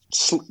like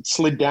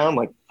slid down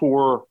like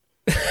 4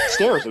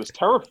 stairs. It was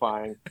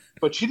terrifying,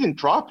 but she didn't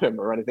drop him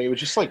or anything. It was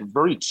just like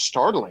very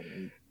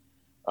startling.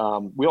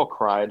 We all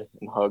cried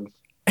and hugged.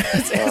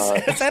 Has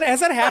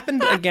that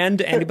happened again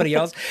to anybody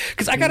else?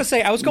 Because I got to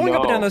say, I was going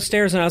up and down those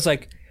stairs and I was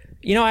like,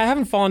 I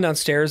haven't fallen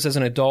downstairs as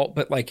an adult,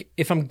 but like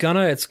if I'm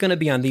it's gonna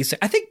be on these.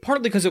 I think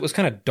partly because it was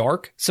kind of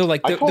dark. So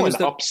like there was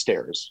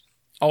upstairs.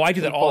 Oh, I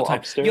do that all the time.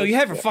 Upstairs. You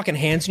have your fucking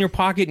hands in your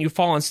pocket and you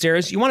fall on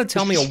stairs. You want to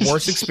tell me a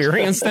worse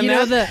experience than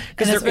that?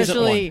 And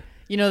especially,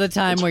 the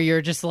time where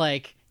you're just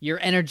like, you're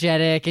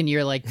energetic and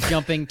you're like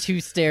jumping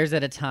 2 stairs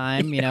at a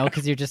time,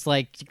 because you're just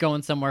like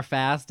going somewhere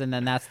fast, and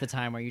then that's the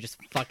time where you just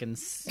fucking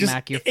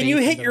smack your face. And you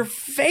hit your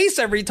face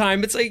every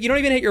time. It's like you don't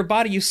even hit your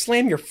body, you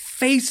slam your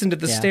face into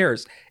the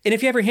stairs. And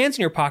if you have your hands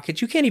in your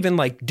pockets, you can't even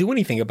like do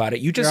anything about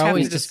it. You just you're have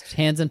always to just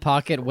hands in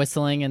pocket,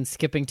 whistling and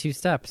skipping 2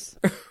 steps.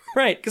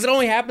 Right, because it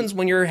only happens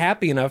when you're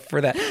happy enough for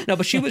that. No,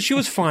 but she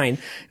was fine.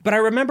 But I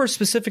remember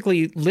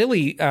specifically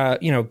Lily,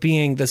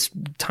 being this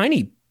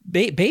tiny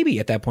baby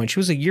at that point. She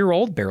was a year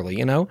old barely,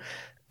 and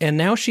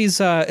now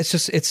she's. It's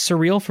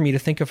surreal for me to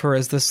think of her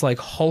as this like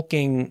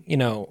hulking,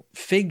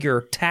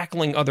 figure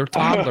tackling other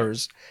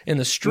toddlers in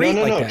the street.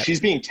 No, that.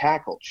 She's being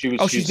tackled.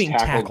 She's being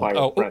tackled. By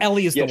oh,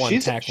 Ellie is the one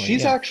tackling.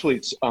 She's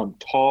actually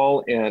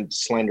tall and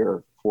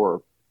slender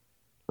for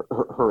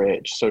her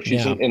age, so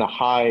she's in a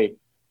high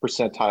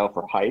percentile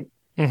for height.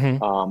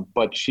 Mm-hmm.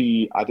 But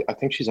I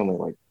think she's only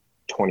like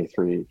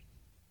 23,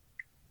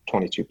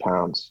 22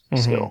 pounds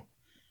still.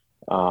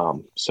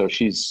 So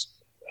she's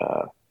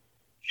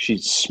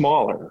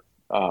smaller,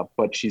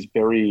 but she's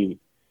very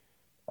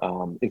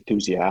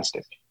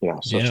enthusiastic,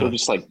 so she'll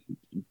just like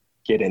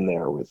get in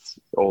there with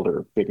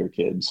older, bigger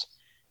kids,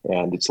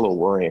 and it's a little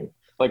worrying.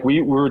 Like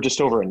we were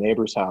just over a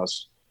neighbor's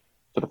house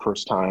for the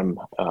first time,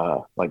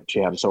 like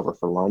she had us over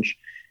for lunch,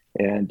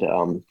 and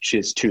she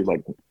has 2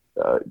 like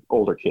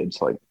older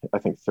kids, like I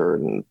think 3rd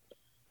and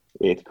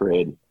 8th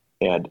grade,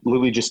 and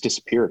Lily just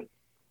disappeared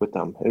with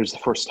them. It was the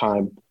first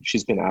time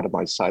she's been out of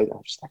my sight. I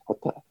was just like,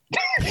 what the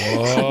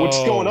what's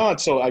going on?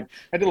 So I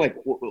had to like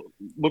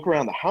look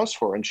around the house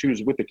for her, and she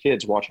was with the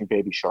kids watching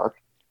Baby Shark,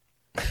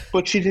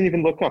 but she didn't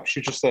even look up. She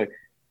was just like,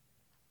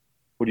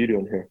 what are you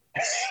doing here?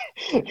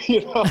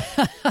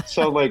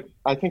 So like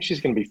I think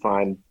she's gonna be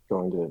fine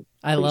going to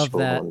I love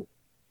that.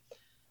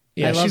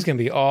 She's gonna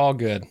be all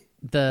good.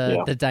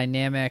 The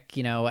dynamic,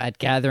 at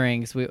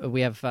gatherings,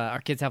 we have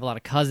our kids have a lot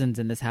of cousins,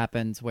 and this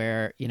happens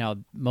where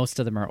most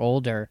of them are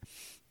older,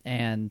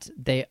 and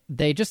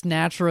they just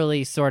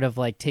naturally sort of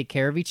like take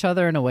care of each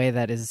other in a way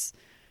that is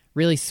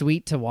really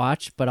sweet to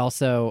watch, but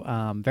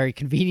also very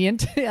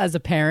convenient as a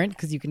parent,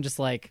 because you can just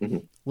like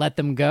let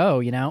them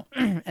go,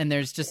 and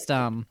there's just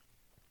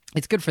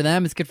it's good for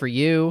them, it's good for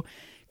you,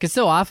 because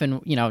so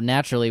often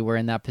naturally we're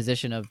in that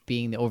position of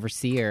being the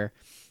overseer.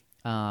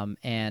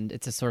 And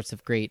it's a source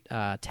of great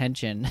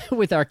tension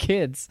with our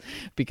kids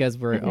because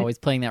we're always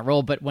playing that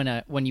role. But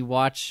when you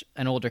watch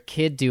an older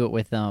kid do it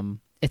with them,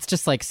 it's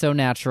just like so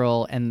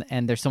natural, and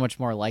they're so much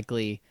more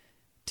likely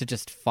to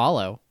just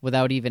follow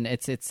without even.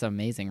 It's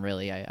amazing,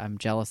 really. I'm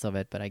jealous of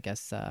it, but I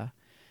guess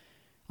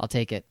I'll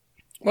take it.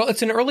 Well,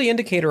 it's an early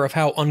indicator of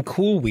how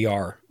uncool we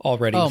are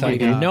already without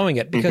even knowing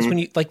it. Because when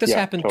you this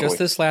happened just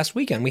this last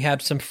weekend, we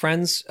had some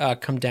friends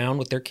come down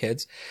with their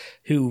kids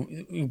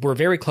who were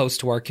very close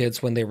to our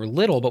kids when they were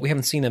little, but we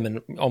haven't seen them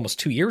in almost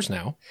 2 years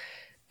now.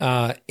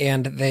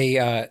 And they,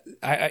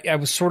 I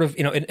was sort of,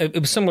 it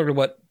was similar to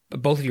what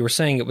both of you were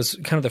saying, it was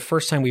kind of the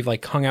first time we've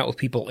like hung out with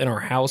people in our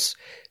house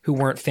who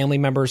weren't family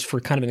members for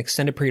kind of an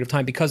extended period of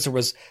time, because there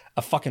was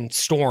a fucking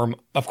storm,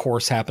 of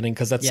course, happening,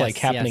 because that's like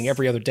happening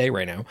every other day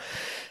right now.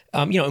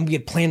 And we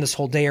had planned this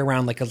whole day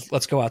around like,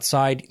 let's go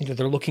outside.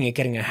 They're looking at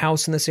getting a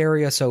house in this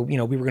area. So, we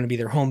were going to be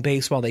their home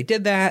base while they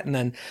did that. And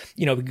then,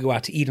 we could go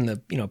out to eat in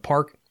the,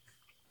 park.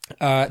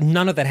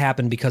 None of that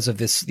happened because of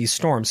these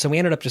storms. So we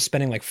ended up just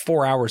spending like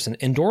 4 hours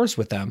indoors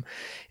with them.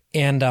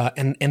 And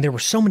there were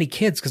so many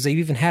kids, because they've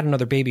even had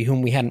another baby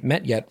whom we hadn't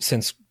met yet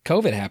since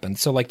COVID happened.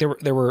 So like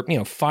there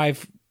were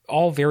 5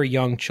 all very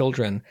young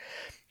children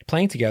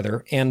playing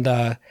together.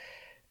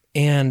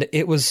 And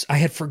it was, I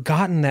had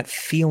forgotten that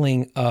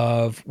feeling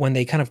of when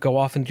they kind of go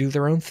off and do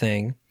their own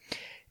thing,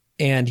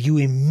 and you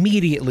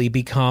immediately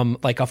become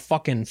like a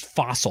fucking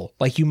fossil.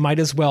 Like you might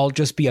as well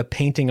just be a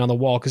painting on the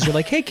wall, because you're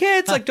like, hey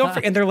kids, like don't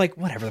forget. And they're like,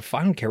 whatever the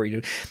fuck, I don't care what you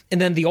do. And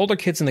then the older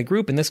kids in the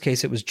group, in this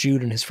case, it was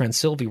Jude and his friend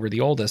Sylvie were the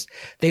oldest.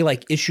 They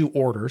like issue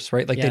orders,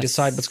 right? Like they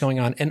decide what's going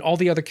on. And all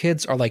the other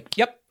kids are like,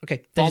 yep,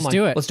 okay, they just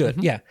do it. Let's do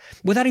it. Yeah.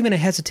 Without even a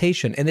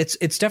hesitation. And it's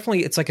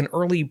definitely, it's like an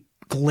early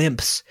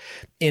glimpse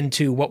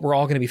into what we're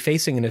all going to be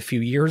facing in a few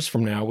years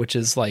from now, which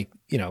is like,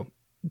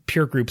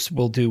 peer groups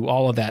will do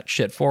all of that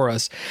shit for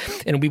us,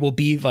 and we will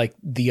be like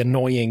the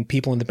annoying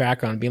people in the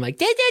background being like,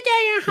 did you do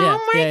your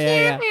homework?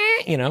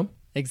 Yeah.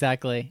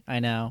 Exactly. I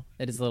know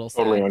it is a little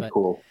totally sad,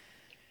 uncool.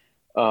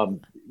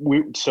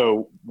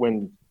 So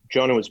when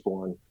Jonah was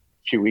born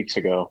a few weeks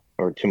ago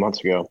or 2 months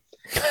ago,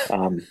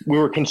 we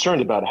were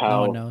concerned about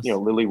how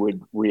Lily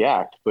would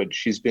react, but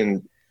she's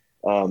been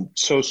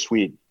so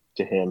sweet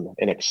to him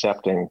and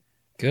accepting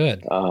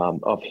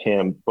of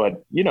him.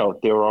 But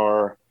there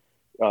are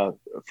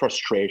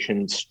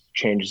frustrations,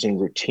 changes in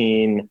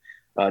routine,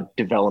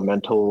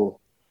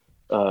 developmental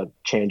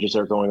changes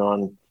are going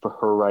on for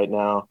her right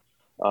now.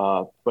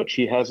 But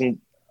she hasn't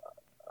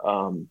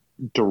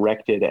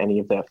directed any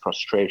of that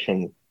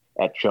frustration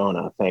at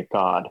Jonah, thank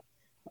God.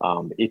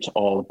 It's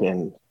all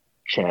been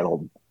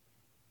channeled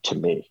to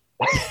me.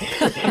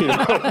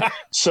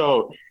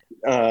 So,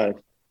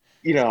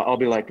 I'll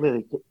be like,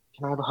 Lily,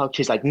 can I have a hug?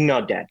 She's like, no,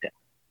 Dad.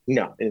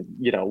 No. And,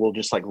 we'll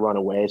just like run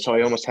away. So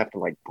I almost have to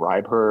like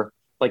bribe her,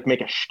 like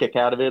make a shtick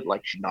out of it.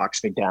 Like she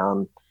knocks me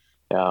down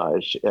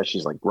as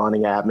she's like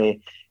running at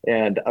me.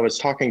 And I was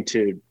talking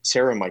to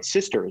Sarah, my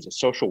sister, as a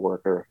social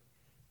worker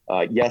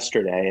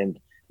yesterday, and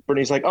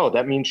Brittany's like, oh,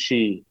 that means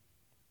she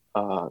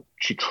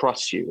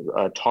trusts you.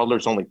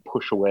 Toddlers only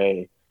push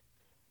away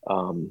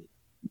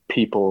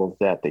people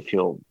that they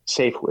feel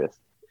safe with.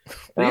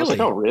 And I was like,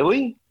 oh,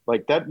 really?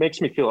 Like that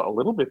makes me feel a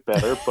little bit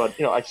better, but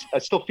I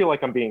still feel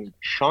like I'm being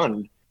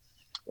shunned.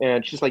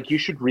 And she's like, you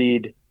should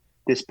read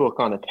this book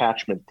on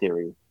attachment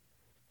theory.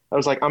 I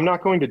was like, I'm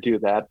not going to do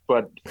that,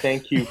 but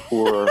thank you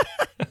for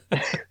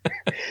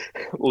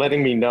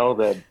letting me know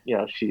that,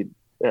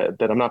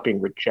 that I'm not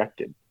being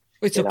rejected.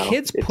 Wait, so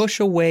kids push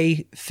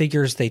away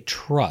figures they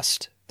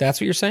trust. That's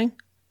what you're saying?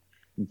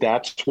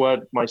 That's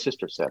what my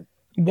sister said.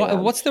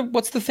 What's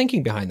the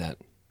thinking behind that?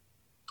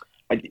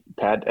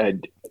 Pat,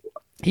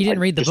 he didn't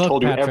read the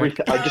book, Patrick.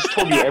 I just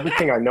told you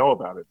everything I know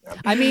about it, man.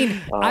 I mean,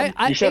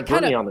 you should have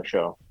Brittany on the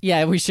show.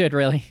 Yeah, we should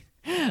really.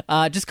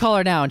 Just call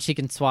her now and she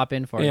can swap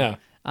in for you.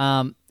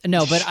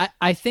 No, but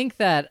I think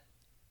that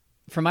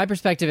from my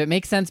perspective, it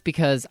makes sense,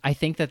 because I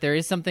think that there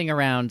is something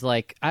around,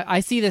 like,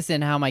 I see this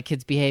in how my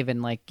kids behave,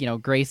 and like,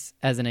 Grace,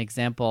 as an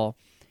example,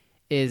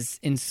 is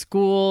in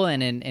school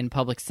and in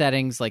public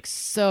settings, like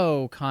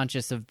so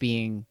conscious of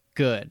being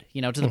good,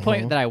 to the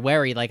point that I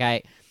worry, like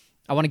I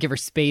want to give her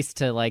space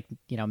to like,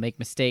 make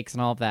mistakes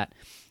and all of that.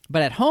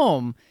 But at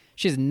home,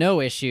 she has no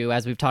issue,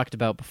 as we've talked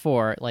about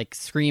before, like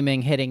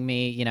screaming, hitting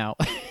me,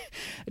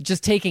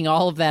 just taking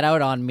all of that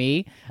out on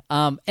me.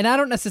 And I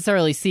don't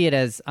necessarily see it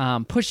as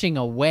pushing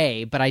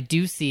away, but I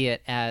do see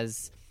it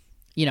as,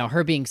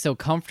 her being so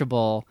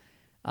comfortable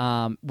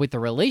with the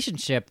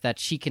relationship that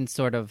she can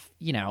sort of,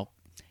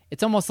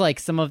 it's almost like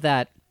some of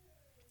that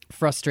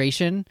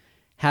frustration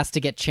has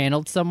to get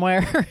channeled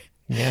somewhere.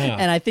 Yeah.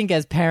 And I think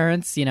as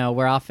parents,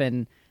 we're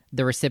often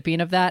the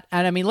recipient of that.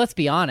 And I mean, let's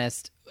be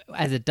honest,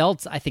 as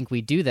adults, I think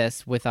we do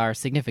this with our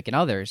significant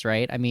others,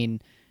 right? I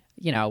mean,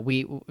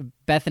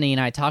 Bethany and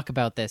I talk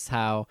about this,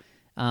 how,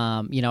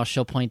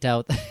 she'll point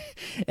out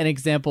an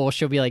example.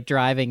 She'll be like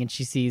driving and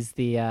she sees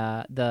the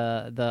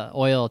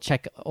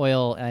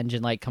oil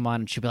engine light come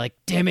on, and she'll be like,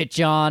 damn it,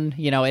 John.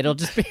 It'll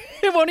just be,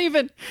 it won't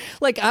even,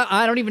 like,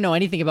 I don't even know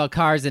anything about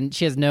cars, and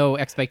she has no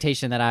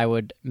expectation that I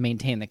would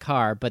maintain the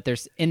car. But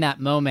in that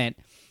moment,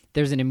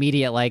 there's an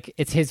immediate, like,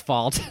 it's his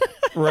fault.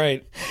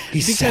 Right. He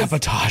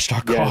sabotaged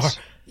our car. Yes.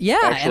 Yeah,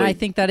 Actually, and I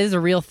think that is a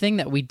real thing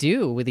that we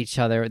do with each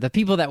other, the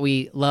people that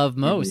we love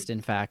most,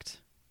 in fact.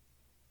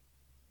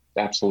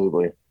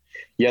 Absolutely.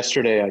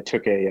 Yesterday, I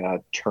took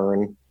a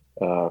turn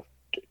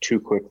too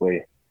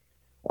quickly,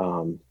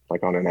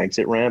 like on an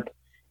exit ramp,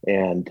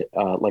 and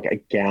like a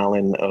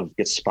gallon of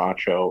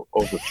gazpacho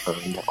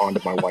overturned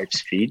onto my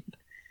wife's feet.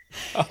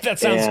 Oh, that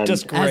sounds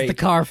just great. As the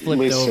car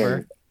flipped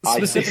over.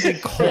 Specifically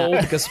cold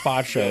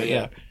gazpacho.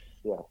 Yeah,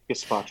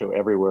 gazpacho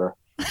everywhere.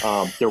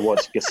 there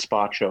was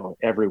gazpacho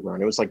everywhere,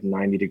 and it was like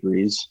 90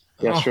 degrees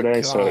yesterday.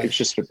 Oh, so it's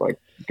just like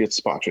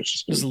gazpacho.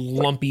 It's just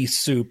lumpy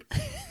soup.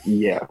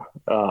 Yeah.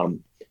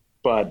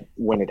 But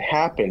when it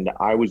happened,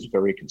 I was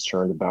very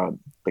concerned about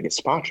the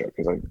gazpacho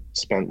because I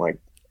spent like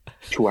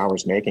 2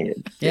 hours making it.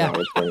 Yeah. I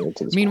was bringing it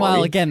to this Meanwhile,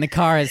 party. again, the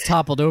car has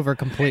toppled over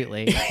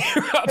completely.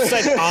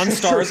 Upside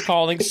OnStar is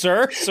calling,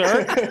 sir.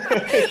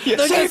 Yeah.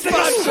 Save the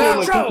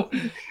gazpacho!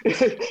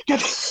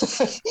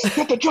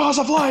 Get the jaws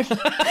of life.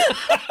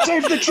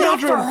 Save the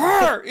children. For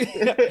her.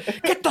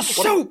 Get the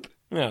soup.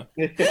 Yeah.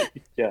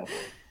 Yeah.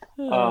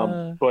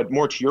 But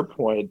more to your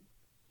point,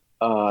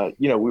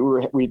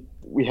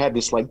 we had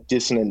this like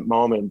dissonant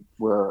moment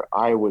where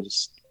I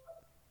was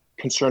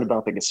concerned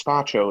about the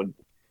gazpacho.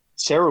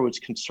 Sarah was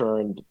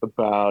concerned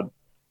about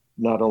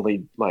not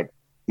only like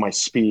my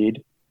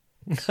speed,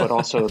 but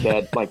also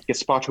that like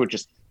gazpacho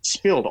just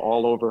spilled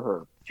all over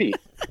her feet,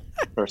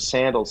 her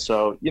sandals.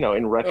 So,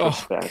 in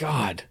retrospect,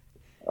 God,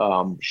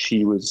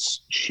 she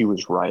was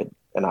right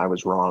and I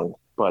was wrong.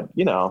 But,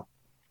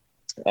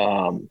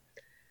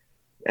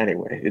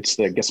 anyway, it's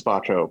the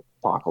gazpacho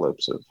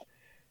apocalypse of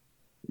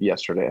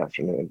yesterday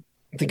afternoon.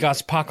 The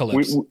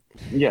gazpacalypse.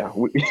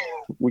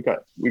 We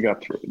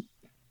got through it.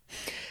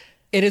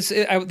 It is.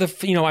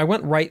 I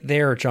went right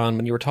there, John,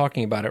 when you were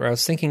talking about it. I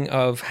was thinking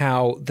of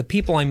how the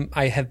people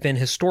I have been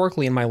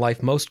historically in my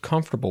life most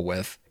comfortable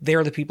with, they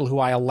are the people who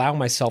I allow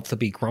myself to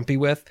be grumpy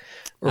with,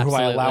 or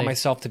Absolutely. who I allow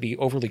myself to be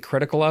overly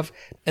critical of,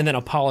 and then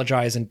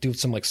apologize and do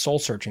some like soul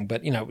searching.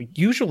 But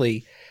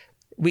usually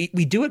we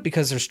do it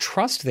because there's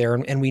trust there,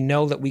 and we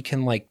know that we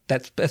can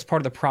that's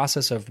part of the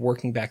process of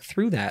working back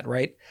through that,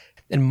 right?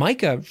 And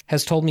Micah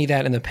has told me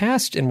that in the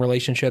past in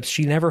relationships,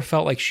 she never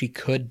felt like she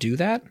could do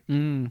that.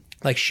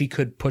 Like she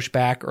could push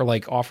back or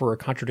like offer a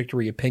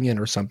contradictory opinion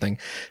or something,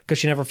 because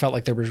she never felt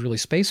like there was really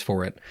space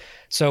for it.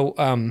 So,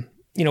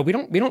 we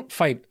don't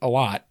fight a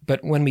lot,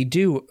 but when we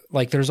do,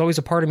 like there's always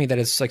a part of me that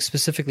is like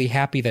specifically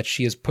happy that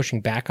she is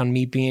pushing back on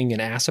me being an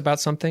ass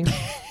about something.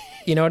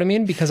 You know what I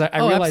mean? Because I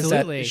realize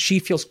absolutely. that she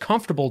feels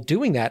comfortable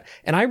doing that.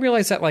 And I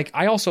realize that like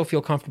I also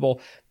feel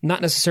comfortable, not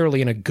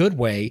necessarily in a good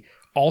way,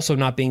 also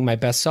not being my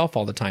best self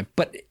all the time.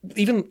 But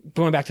even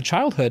going back to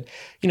childhood,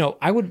 when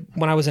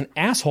I was an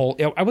asshole,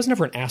 I was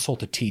never an asshole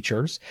to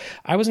teachers.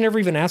 I was never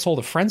even an asshole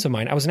to friends of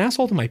mine. I was an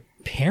asshole to my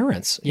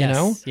parents,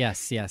 Yes.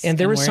 And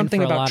there was we're in something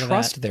for a about lot of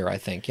trust that. there, I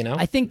think,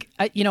 I think,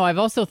 I've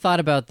also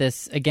thought about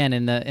this again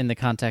in the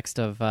context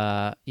of,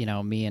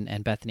 me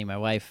and Bethany, my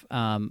wife,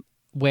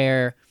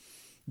 where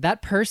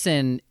that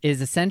person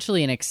is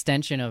essentially an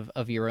extension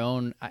of your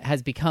own,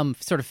 has become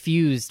sort of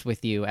fused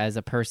with you as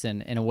a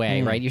person in a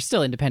way, right? You're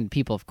still independent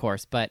people, of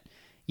course, but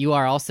you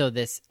are also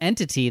this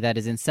entity that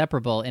is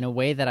inseparable in a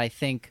way that I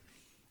think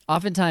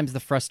oftentimes the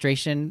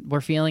frustration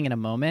we're feeling in a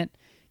moment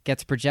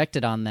gets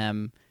projected on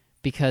them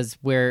because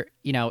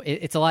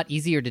it's a lot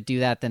easier to do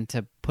that than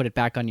to put it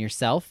back on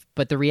yourself.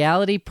 But the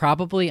reality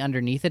probably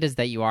underneath it is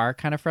that you are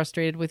kind of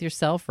frustrated with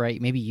yourself, right?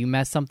 Maybe you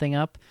messed something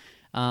up.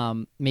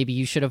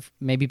 Maybe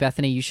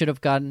Bethany, you should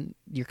have gotten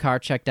your car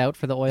checked out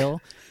for the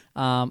oil.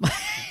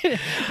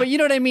 But you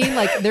know what I mean?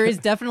 Like there is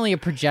definitely a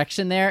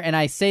projection there. And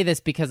I say this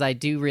because I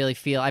do really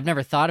feel, I've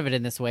never thought of it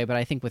in this way, but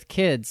I think with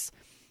kids,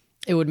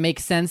 it would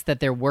make sense that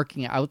they're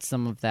working out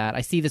some of that.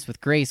 I see this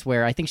with Grace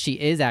where I think she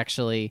is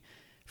actually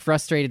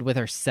frustrated with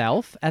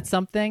herself at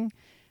something,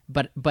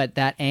 but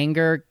that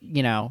anger,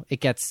 it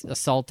gets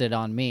assaulted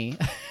on me.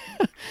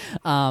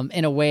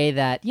 In a way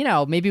that,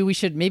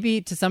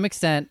 maybe to some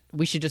extent,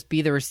 we should just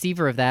be the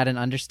receiver of that and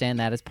understand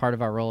that as part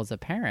of our role as a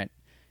parent.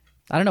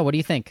 I don't know. What do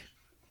you think?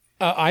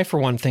 I, for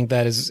one, think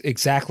that is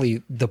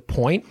exactly the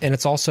point. And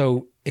it's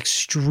also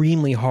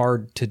extremely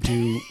hard to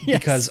do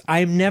because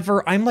I'm never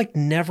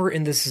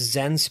in this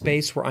Zen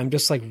space where I'm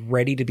just like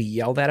ready to be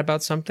yelled at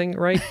about something,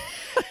 right?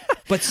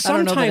 But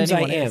sometimes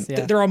I am.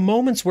 There are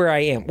moments where I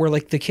am, where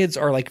like the kids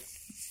are like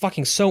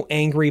fucking so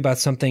angry about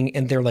something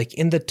and they're like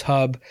in the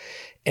tub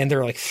and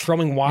they're like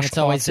throwing washcloths at me. It's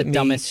always the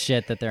dumbest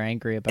shit that they're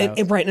angry about.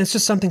 Right. And it's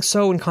just something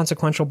so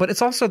inconsequential. But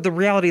it's also the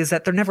reality is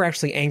that they're never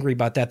actually angry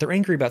about that. They're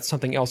angry about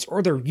something else,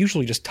 or they're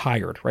usually just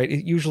tired, right?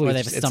 Or they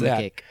have a stomach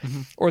ache.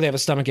 Mm-hmm. Or they have a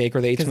stomach ache,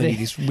 or they ate too many of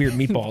these weird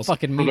meatballs.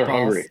 Fucking meatballs. Or they're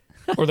hungry.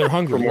 Or they're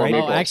hungry, right?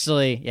 Oh,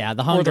 actually, yeah,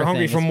 the hunger Or they're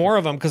hungry thing for is- more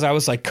of them because I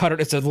was like, cut it.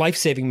 It's a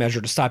life-saving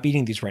measure to stop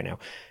eating these right now.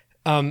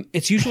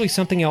 It's usually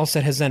something else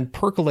that has then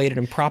percolated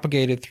and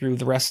propagated through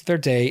the rest of their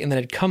day, and then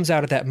it comes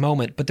out at that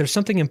moment. But there's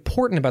something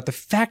important about the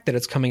fact that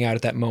it's coming out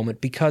at that moment,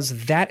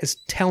 because that is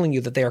telling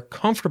you that they are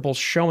comfortable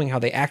showing how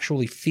they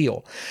actually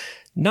feel.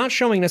 Not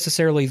showing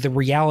necessarily the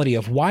reality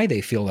of why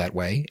they feel that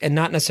way, and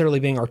not necessarily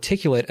being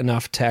articulate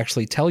enough to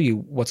actually tell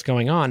you what's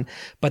going on,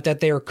 but that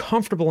they are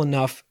comfortable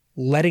enough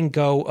letting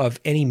go of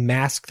any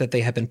mask that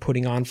they have been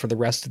putting on for the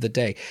rest of the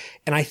day.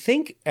 And I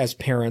think as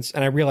parents,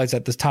 and I realize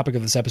that this topic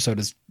of this episode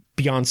is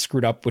beyond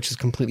screwed up, which is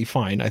completely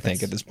fine, I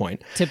think, at this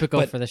point.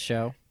 Typical for the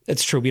show.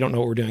 It's true. We don't know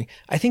what we're doing.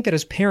 I think that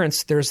as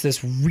parents, there's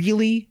this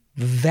really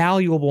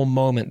valuable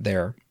moment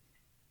there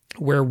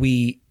where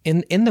we,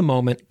 in the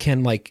moment,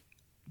 can like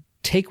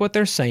take what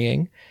they're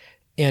saying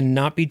and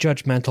not be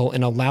judgmental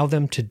and allow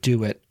them to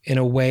do it in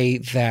a way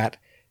that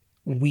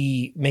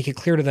we make it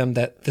clear to them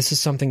that this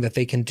is something that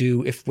they can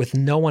do if with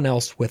no one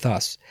else with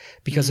us.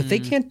 Because if they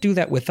can't do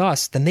that with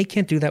us, then they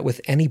can't do that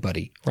with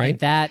anybody, right? And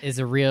that is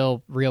a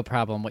real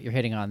problem, what you're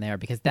hitting on there,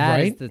 because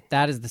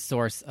that is the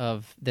source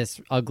of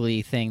this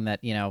ugly thing that,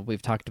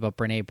 we've talked about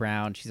Brene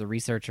Brown. She's a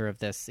researcher of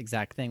this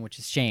exact thing, which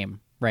is shame,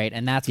 right?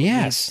 And that's what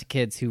leads to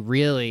kids who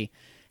really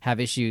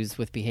have issues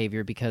with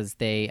behavior because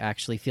they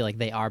actually feel like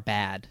they are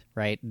bad,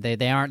 right? They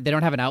don't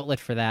have an outlet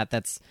for that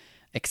that's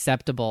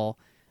acceptable.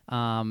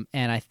 So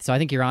I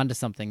think you're onto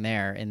something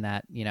there in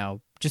that,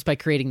 just by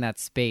creating that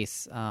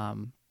space,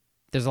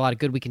 there's a lot of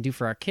good we can do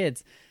for our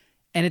kids.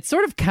 And it's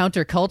sort of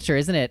counterculture,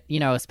 isn't it?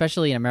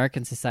 Especially in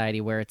American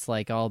society where it's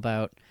like all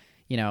about,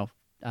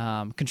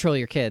 control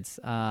your kids.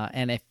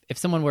 And if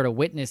someone were to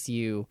witness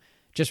you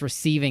just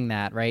receiving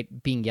that,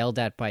 right, being yelled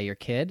at by your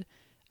kid,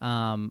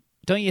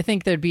 don't you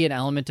think there'd be an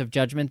element of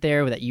judgment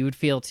there that you would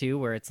feel too,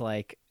 where it's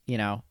like,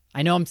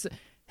 I know I'm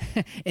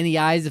in the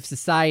eyes of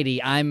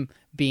society, I'm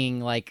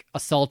being like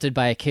assaulted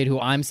by a kid who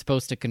I'm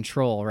supposed to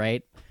control,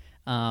 right?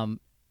 And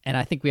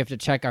I think we have to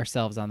check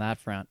ourselves on that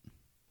front.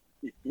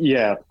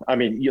 Yeah, I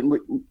mean,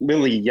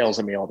 Lily yells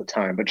at me all the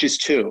time, but she's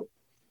 2.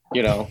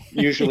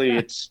 Usually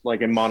it's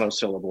like in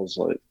monosyllables,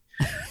 like,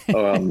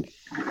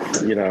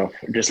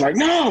 just like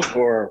no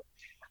or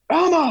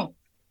Elmo.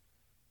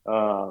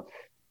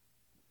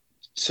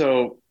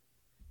 So,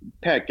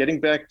 Pat,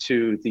 getting back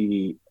to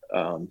the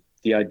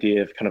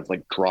idea of kind of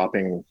like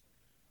dropping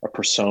a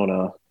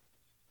persona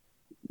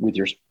with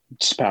your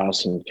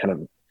spouse and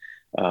kind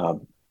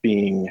of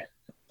being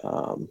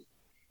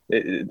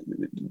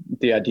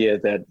the idea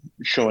that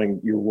showing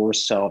your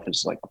worst self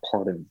is like a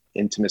part of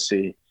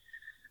intimacy.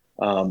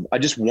 I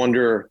just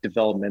wonder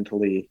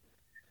developmentally,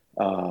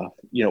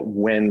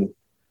 when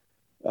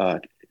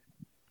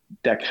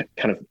that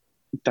kind of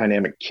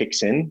dynamic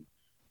kicks in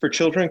for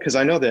children. Because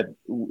I know that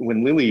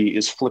when Lily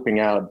is flipping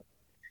out,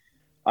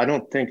 I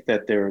don't think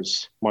that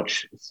there's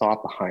much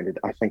thought behind it.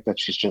 I think that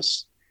she's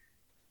just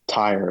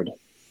tired,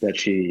 that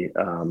she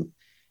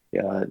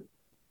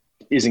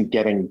isn't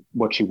getting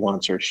what she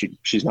wants, or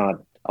she's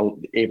not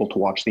able to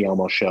watch the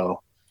Elmo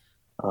show.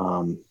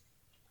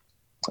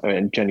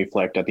 And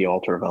genuflect at the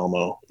altar of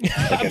Elmo.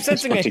 I'm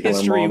sensing a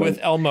history with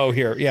Elmo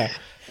here. Yeah.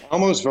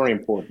 Elmo is very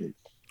important.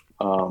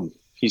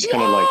 He's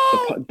kind of like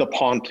the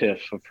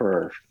pontiff of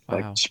her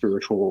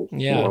spiritual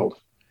world,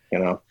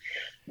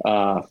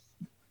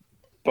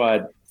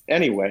 but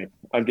anyway,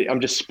 I'm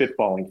just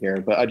spitballing here,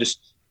 but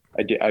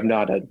I'm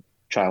not a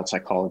child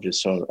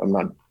psychologist, so I'm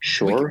not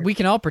sure. We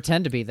can all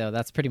pretend to be, though.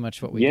 That's pretty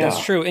much what we do.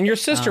 That's true. And your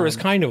sister is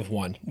kind of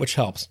one, which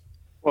helps.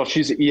 Well,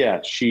 she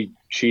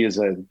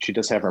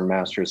does have her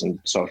master's in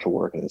social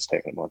work and has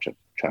taken a bunch of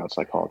child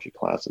psychology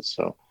classes.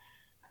 So,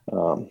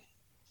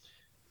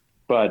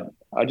 but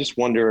I just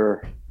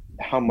wonder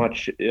how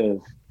much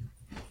of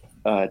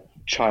a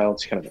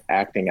child's kind of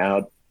acting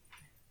out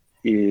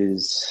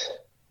is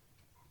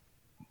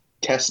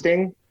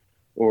testing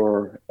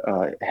or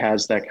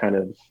has that kind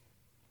of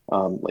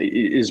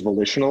is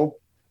volitional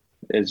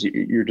as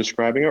you're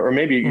describing it, or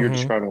maybe you're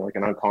describing like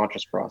an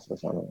unconscious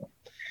process. I don't know.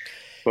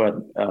 But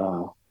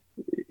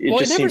it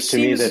just seems to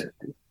me that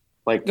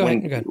like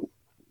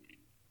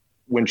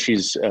when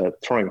she's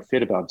throwing a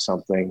fit about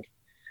something,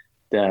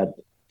 that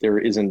there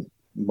isn't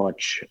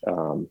much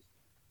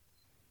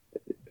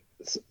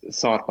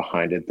thought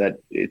behind it, that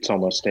it's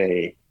almost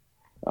an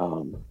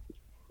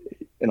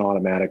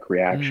automatic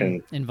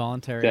reaction,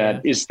 involuntary,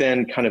 that is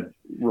then kind of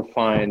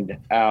refined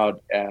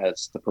out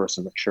as the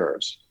person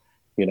matures,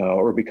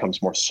 or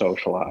becomes more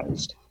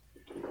socialized,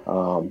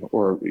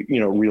 or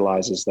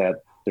realizes that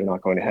they're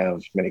not going to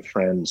have many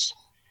friends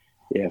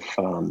if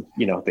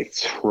they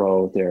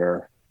throw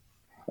their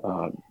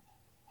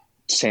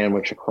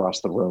sandwich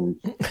across the room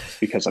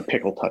because a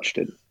pickle touched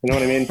it. You know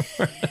what I mean?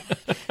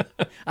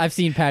 I've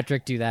seen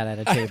Patrick do that at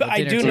a table.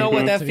 I do know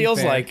what that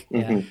feels like.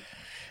 Yeah.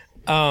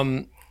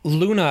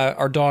 Luna,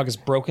 our dog, is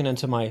broken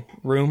into my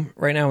room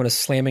right now and is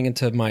slamming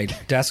into my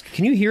desk.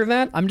 Can you hear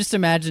that? I'm just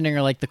imagining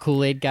her like the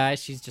Kool-Aid guy.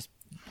 She's just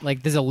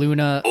like, there's a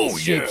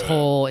Luna-shaped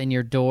hole in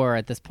your door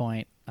at this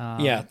point.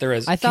 Yeah, there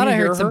is. I thought I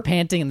heard some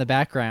panting in the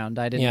background.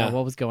 I didn't know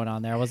what was going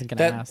on there. I wasn't going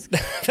to ask.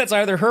 That's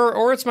either her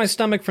or it's my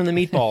stomach from the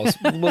meatballs.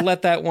 We'll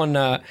let that one.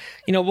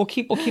 We'll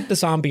keep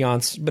this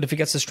ambiance. But if it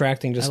gets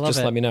distracting, just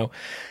let me know.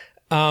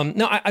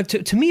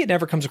 To me, it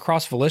never comes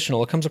across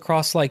volitional. It comes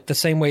across like the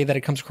same way that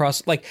it comes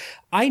across. Like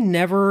I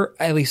never,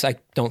 at least I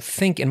don't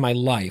think in my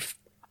life,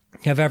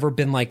 have ever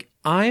been like,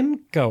 I'm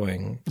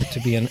going to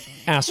be an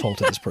asshole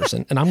to this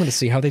person and I'm going to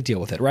see how they deal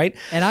with it, right?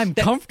 And I'm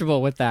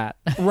comfortable with that.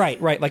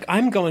 Right. Like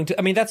I'm going to,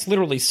 that's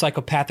literally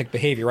psychopathic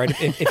behavior, right?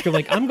 If you're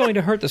like, I'm going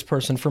to hurt this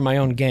person for my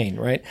own gain,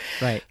 right?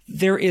 Right.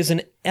 There is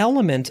an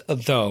element,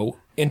 though,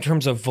 in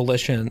terms of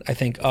volition, I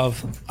think,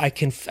 of I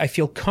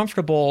feel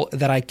comfortable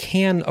that I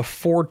can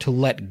afford to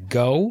let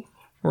go,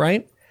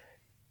 right?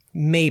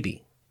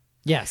 Maybe.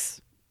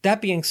 Yes.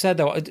 That being said,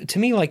 though, to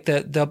me, like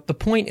the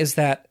point is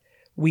that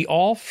we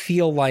all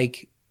feel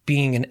like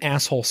being an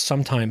asshole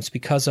sometimes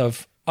because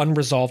of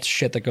unresolved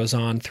shit that goes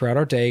on throughout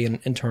our day and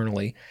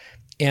internally.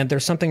 And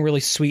there's something really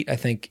sweet, I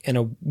think, in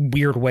a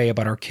weird way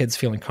about our kids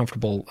feeling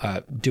comfortable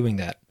doing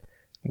that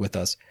with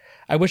us.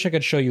 I wish I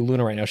could show you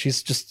Luna right now.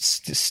 She's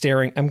just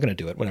staring. I'm going to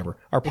do it. Whatever.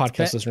 Our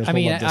podcast listeners will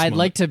love this I'd moment.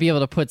 like to be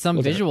able to put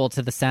some visual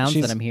to the sounds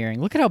that I'm hearing.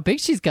 Look at how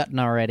big she's gotten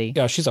already.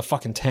 Yeah, she's a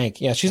fucking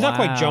tank. Yeah, she's not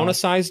quite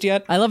Jonah-sized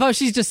yet. I love how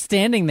she's just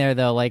standing there,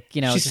 though. Like,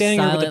 you know, she's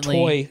standing there with a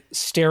toy,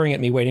 staring at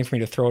me, waiting for me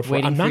to throw it.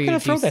 I'm not going to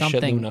throw that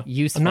shit, Luna.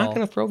 Useful. I'm not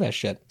going to throw that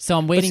shit. So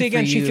I'm waiting. But see,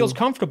 again, for you. she feels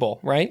comfortable,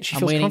 right? She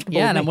feels comfortable.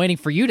 Yeah, and I'm waiting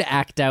for you to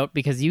act out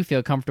because you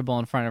feel comfortable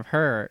in front of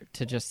her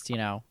to just, you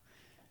know,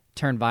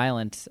 turn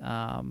violent.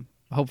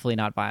 Hopefully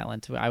not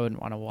violent. I wouldn't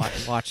want to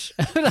watch.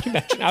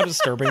 Imagine how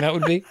disturbing that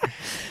would be.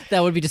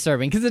 That would be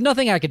disturbing because there's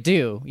nothing I could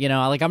do. You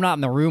know, like I'm not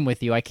in the room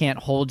with you. I can't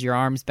hold your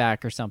arms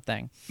back or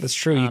something. That's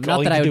true.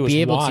 Not that I would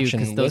be able to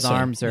because those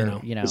arms are,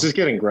 you know, this is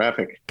getting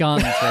graphic.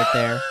 Guns right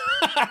there.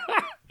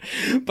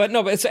 But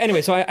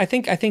anyway, so I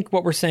think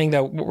what we're saying,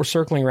 that what we're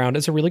circling around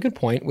is a really good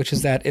point, which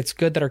is that it's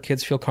good that our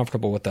kids feel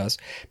comfortable with us.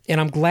 And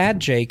I'm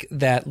glad, Jake,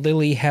 that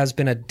Lily has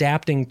been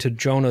adapting to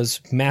Jonah's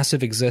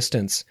massive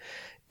existence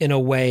in a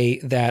way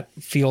that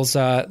feels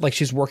like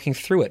she's working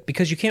through it,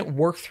 because you can't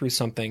work through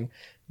something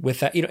with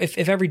that. You know, if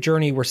every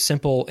journey were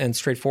simple and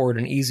straightforward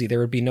and easy, there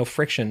would be no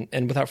friction.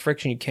 And without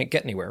friction, you can't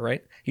get anywhere,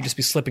 right? You'd just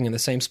be slipping in the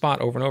same spot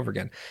over and over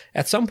again.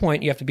 At some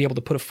point, you have to be able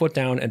to put a foot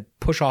down and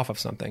push off of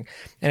something.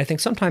 And I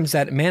think sometimes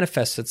that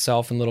manifests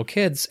itself in little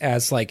kids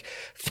as like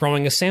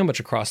throwing a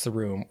sandwich across the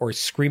room or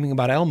screaming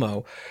about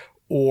Elmo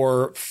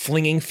or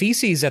flinging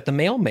feces at the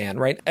mailman,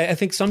 right? I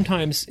think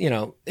sometimes, you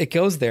know, it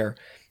goes there.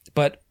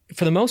 But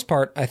for the most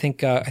part, I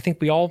think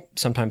we all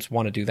sometimes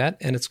want to do that,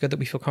 and it's good that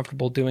we feel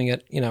comfortable doing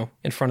it, you know,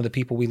 in front of the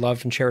people we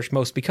love and cherish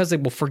most, because they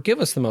will forgive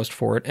us the most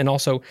for it and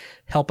also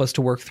help us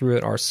to work through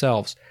it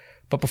ourselves.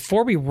 But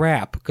before we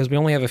wrap, because we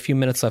only have a few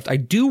minutes left, I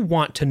do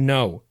want to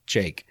know,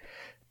 Jake,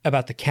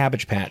 about the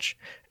Cabbage Patch,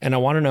 and I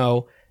want to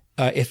know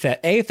if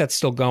that's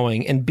still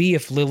going, and B,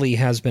 if Lily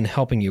has been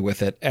helping you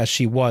with it as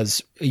she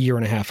was a year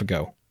and a half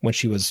ago when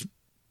she was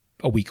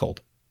a week old.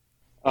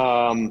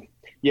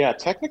 Yeah,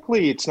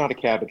 technically it's not a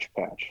Cabbage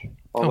Patch.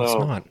 Although it's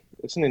not.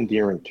 It's an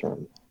endearing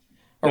term.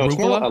 No, it's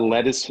more a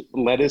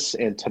lettuce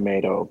and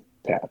tomato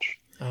patch.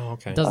 Oh,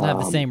 okay. Doesn't have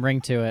the same ring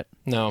to it.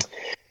 No.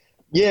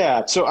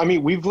 Yeah, so I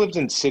mean, we've lived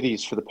in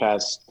cities for the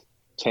past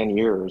 10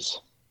 years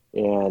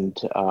and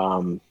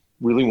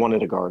really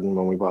wanted a garden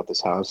when we bought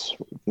this house.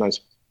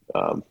 Nice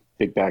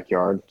big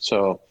backyard.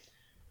 So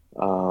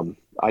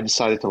I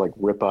decided to like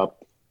rip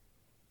up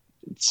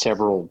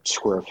several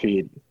square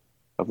feet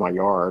of my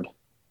yard,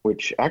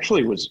 which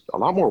actually was a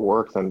lot more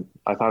work than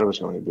I thought it was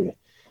going to be,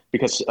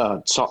 because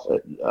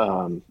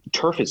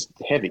turf is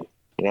heavy,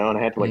 you know, and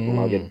I had to like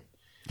lug it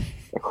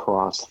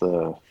across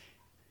the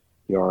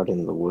yard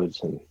in the woods.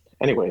 And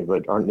anyway,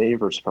 but our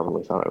neighbors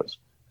probably thought I was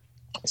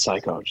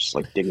psycho, just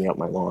like digging up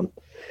my lawn.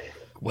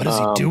 What is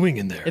he doing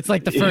in there? It's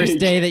like the first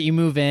day that you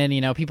move in,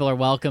 you know, people are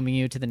welcoming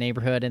you to the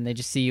neighborhood and they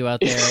just see you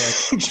out there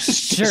like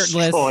just shirtless,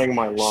 destroying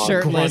my lawn.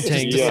 just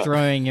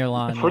destroying your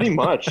lawn. Pretty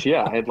much,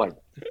 yeah. I had like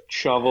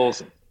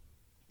shovels and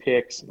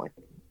picks. And, like,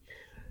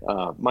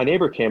 my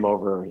neighbor came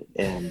over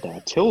and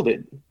tilled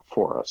it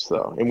for us,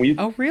 though. And we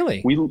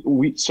really? We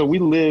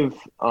live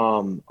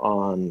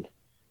on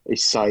a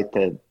site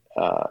that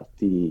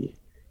the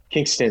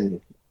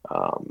Kingston.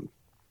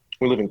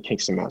 We live in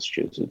Kingston,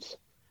 Massachusetts.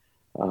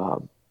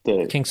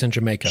 The Kingston,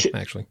 Jamaica,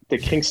 actually. The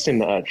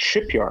Kingston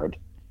shipyard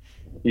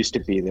used to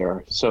be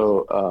there.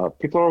 So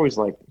people are always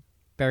like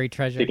buried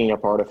treasure, digging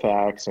up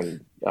artifacts,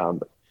 and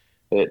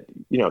that,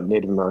 you know,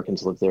 Native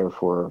Americans lived there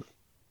for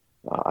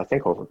I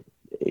think over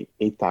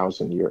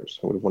 8,000 years.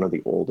 We're one of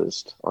the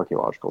oldest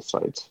archaeological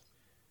sites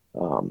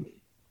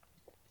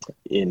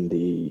in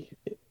the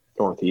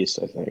Northeast,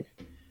 I think,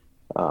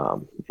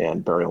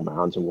 and burial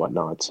mounds and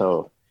whatnot.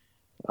 So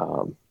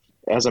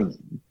as I'm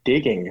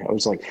digging, I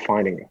was like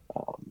finding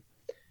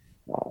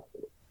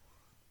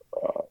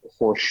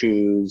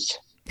horseshoes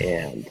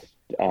and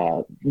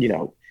you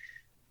know,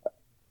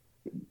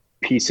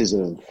 pieces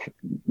of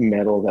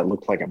metal that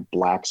looked like a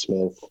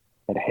blacksmith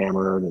had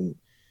hammered, and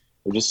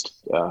they're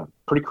just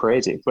pretty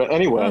crazy. But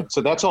anyway, so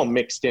that's all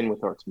mixed in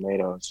with our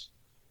tomatoes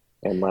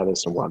and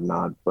lettuce and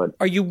whatnot. But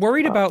are you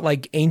worried about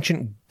like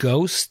ancient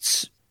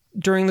ghosts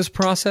during this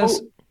process?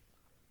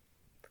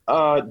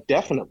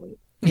 Definitely.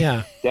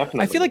 Yeah,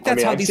 definitely. I feel like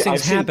that's how these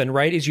things happen,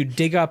 right? Is you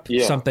dig up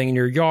something in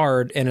your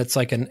yard and it's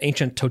like an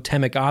ancient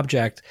totemic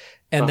object,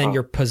 and then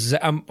you're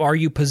are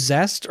you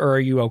possessed or are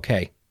you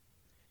okay?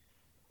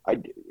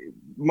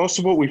 Most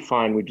of what we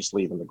find, we just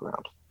leave in the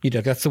ground. You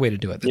do. That's the way to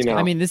do it. You know?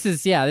 I mean, this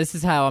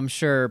is how I'm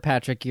sure,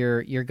 Patrick,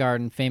 your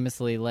garden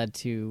famously led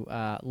to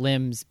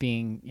limbs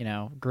being, you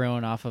know,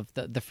 grown off of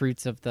the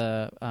fruits of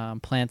the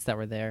plants that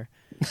were there.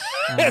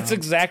 That's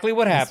exactly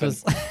what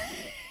happened.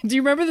 Do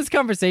you remember this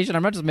conversation?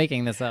 I'm not just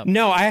making this up.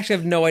 No, I actually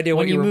have no idea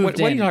what are you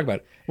talking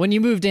about. When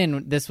you moved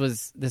in, this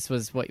was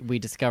what we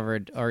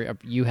discovered, or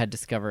you had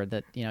discovered,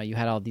 that, you know, you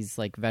had all these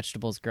like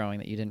vegetables growing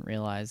that you didn't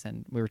realize,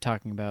 and we were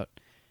talking about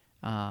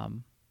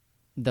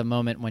the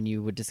moment when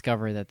you would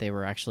discover that they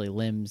were actually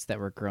limbs that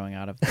were growing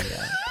out of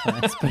the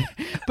plants.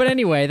 But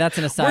anyway, that's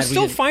an aside. We're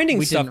still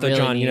finding stuff though,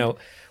 John. You know,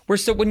 we're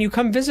still, when you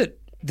come visit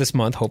this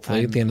month,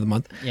 hopefully at the end of the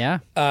month,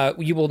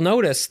 you will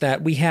notice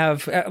that we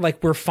have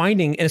we're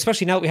finding, and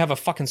especially now that we have a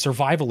fucking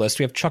survivalist,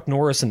 we have Chuck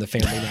Norris in the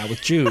family now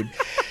with Jude.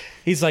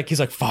 He's like,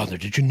 Father,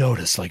 did you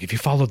notice, like, if you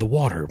follow the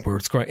water where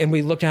it's going? And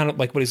we look down at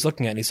like what he's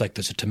looking at, and he's like,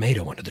 there's a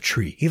tomato under the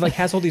tree. He like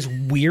has all these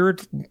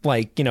weird,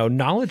 like, you know,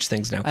 knowledge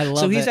things now. I love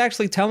so he's it.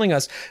 actually telling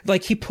us,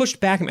 like, he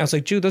pushed back. I was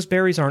like, Jude, those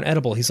berries aren't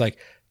edible. He's like,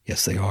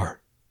 yes, they are.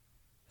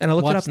 And I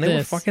looked it up, and they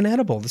were fucking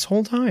edible this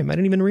whole time. I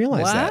didn't even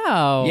realize that.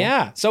 Wow.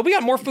 Yeah. So we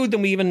got more food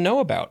than we even know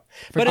about.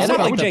 But it's not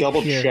like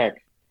double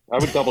check. I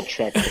would double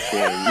check before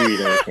you eat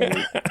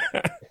anything.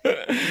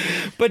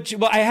 But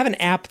I have an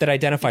app that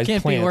identifies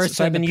Can't plants, be worse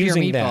so I've than been the pure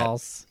using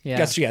meatballs. that. Yeah.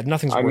 Guess,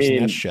 nothing's worse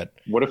than that shit.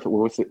 What if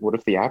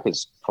the app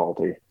is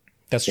faulty?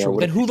 That's true.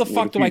 Then who the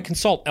fuck do I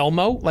consult?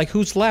 Elmo? Like,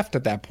 who's left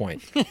at that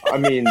point? I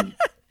mean,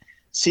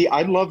 see,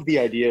 I love the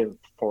idea of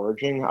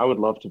foraging. I would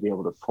love to be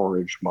able to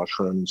forage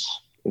mushrooms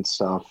and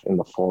stuff in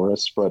the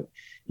forest, but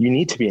you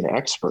need to be an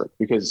expert,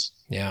 because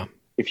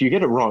if you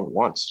get it wrong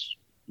once,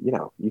 you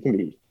know, you can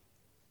be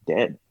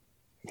dead.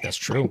 That's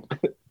true.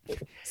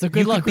 So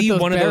good luck with those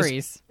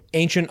berries. Those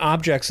ancient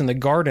objects in the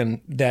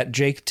garden that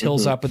Jake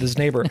tills up with his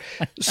neighbor,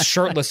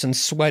 shirtless and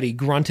sweaty,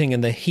 grunting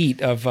in the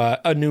heat of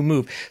a new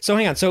move. So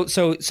hang on. So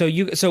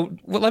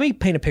let me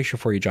paint a picture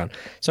for you, John.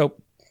 So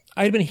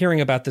I'd been hearing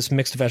about this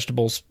mixed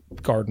vegetables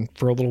garden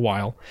for a little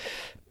while.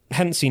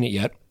 Hadn't seen it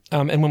yet.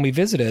 And when we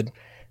visited,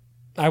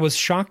 I was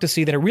shocked to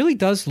see that it really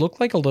does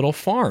look like a little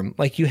farm.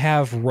 Like, you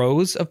have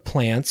rows of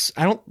plants.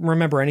 I don't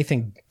remember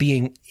anything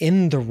being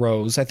in the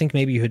rows. I think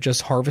maybe you had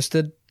just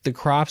harvested the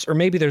crops, or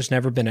maybe there's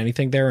never been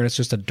anything there and it's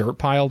just a dirt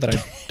pile that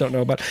I don't know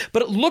about.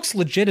 But it looks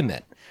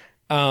legitimate.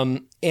 Are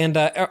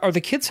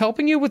the kids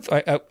helping you with?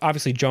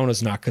 Obviously,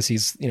 Jonah's not, because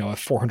he's, you know, a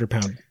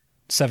 400-pound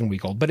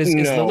 7-week-old. But is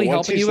Lily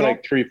helping you at all? Once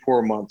he's like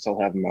 3-4 months, I'll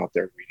have him out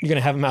there. You're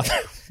gonna have him out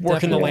there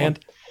working the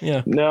land.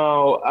 Yeah.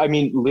 No, I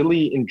mean,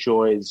 Lily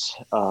enjoys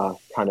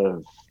kind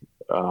of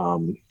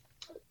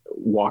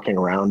walking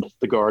around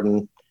the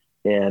garden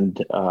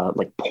and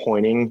like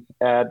pointing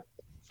at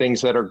things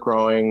that are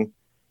growing.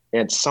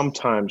 And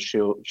sometimes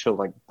she'll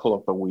like pull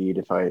up a weed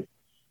if I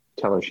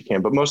tell her she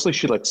can, but mostly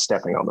she likes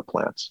stepping on the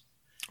plants.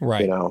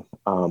 Right. You know,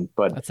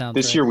 but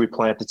this year we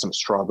planted some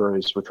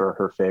strawberries, which are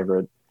her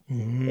favorite.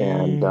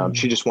 And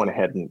she just went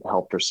ahead and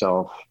helped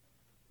herself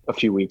a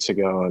few weeks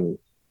ago. And I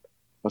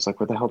was like,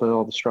 where the hell did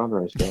all the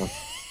strawberries go?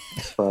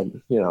 But,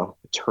 you know,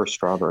 it's her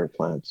strawberry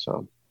plant.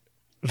 So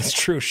that's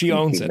true. She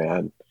owns it.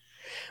 Mad.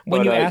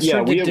 When you asked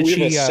her, did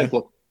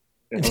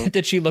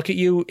she look at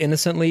you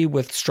innocently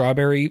with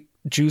strawberry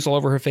juice all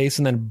over her face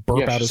and then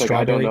burp out a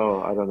strawberry?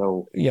 I don't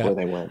know where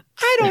they went.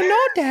 I don't know,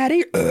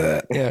 Daddy.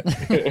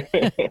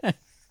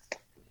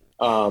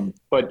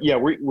 But yeah,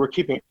 we're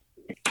keeping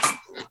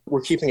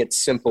it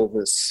simple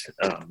this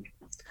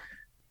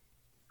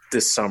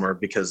summer,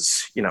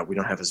 because, you know, we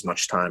don't have as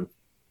much time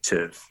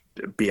to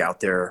be out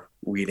there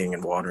weeding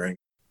and watering.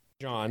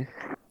 John,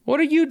 what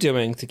are you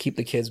doing to keep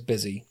the kids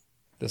busy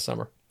this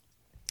summer?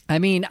 I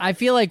mean, I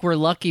feel like we're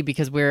lucky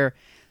because we're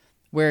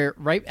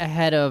right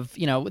ahead of,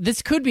 you know,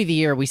 this could be the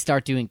year we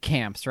start doing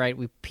camps, right?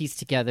 We piece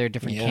together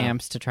different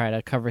camps to try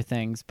to cover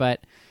things.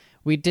 But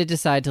we did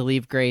decide to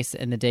leave Grace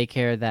in the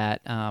daycare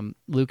that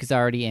Luke is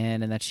already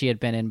in and that she had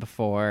been in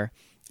before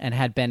and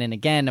had been in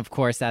again, of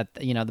course, at,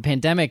 you know, the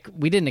pandemic.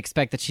 We didn't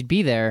expect that she'd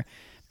be there,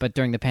 but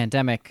during the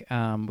pandemic,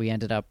 we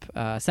ended up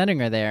sending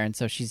her there. And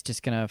so she's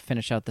just going to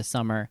finish out the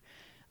summer,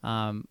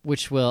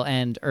 which will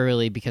end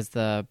early because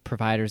the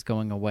provider's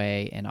going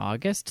away in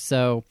August.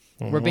 So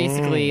we're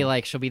basically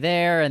like, she'll be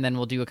there, and then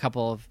we'll do a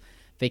couple of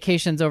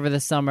vacations over the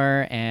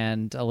summer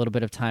and a little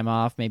bit of time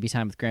off, maybe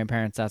time with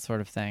grandparents, that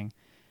sort of thing.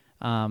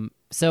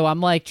 So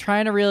I'm like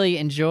trying to really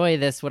enjoy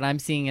this, what I'm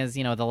seeing as,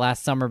 you know, the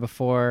last summer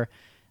before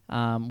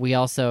we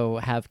also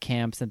have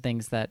camps and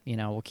things that, you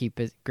know, will keep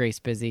Grace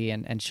busy,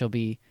 and she'll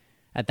be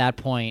at that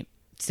point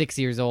 6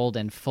 years old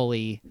and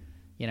fully,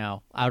 you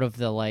know, out of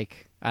the,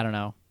 like, I don't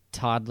know,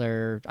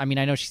 toddler. I mean,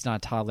 I know she's not a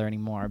toddler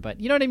anymore,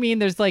 but you know what I mean?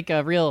 There's like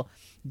a real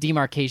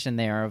demarcation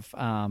there of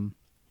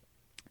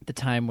the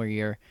time where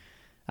you're,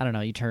 I don't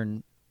know, you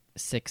turn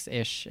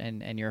 6-ish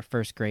and you're a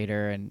first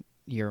grader and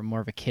you're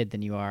more of a kid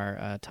than you are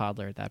a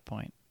toddler at that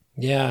point.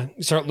 Yeah,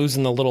 you start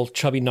losing the little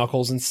chubby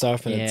knuckles and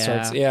stuff, and it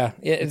starts.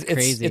 It's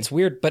crazy. It's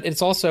weird, but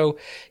it's also,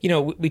 you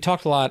know, we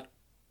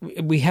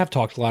have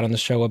talked a lot on the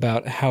show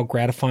about how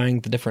gratifying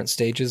the different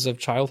stages of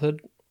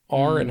childhood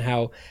are, and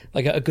how,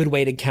 like, a good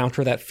way to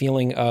counter that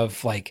feeling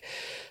of like,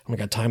 oh my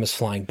God, time is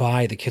flying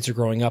by, the kids are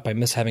growing up, I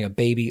miss having a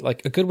baby.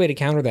 Like, a good way to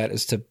counter that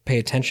is to pay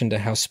attention to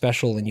how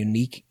special and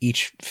unique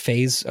each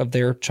phase of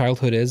their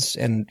childhood is,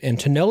 and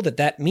to know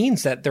that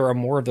means that there are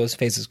more of those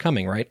phases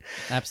coming, right?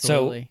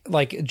 Absolutely. So,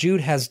 like,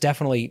 Jude has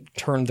definitely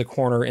turned the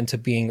corner into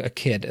being a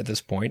kid at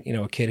this point, you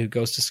know, a kid who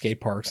goes to skate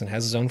parks and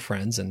has his own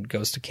friends and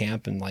goes to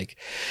camp and, like,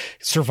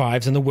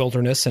 survives in the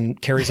wilderness and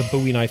carries a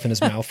Bowie knife in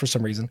his mouth for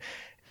some reason.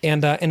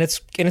 And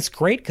it's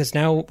great because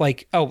now,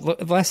 like,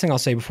 the last thing I'll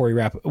say before we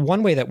wrap,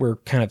 one way that we're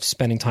kind of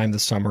spending time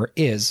this summer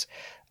is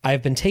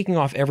I've been taking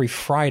off every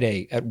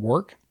Friday at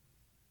work.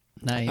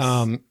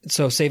 Nice.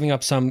 So saving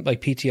up some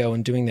like PTO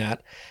and doing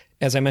that,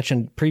 as I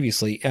mentioned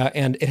previously,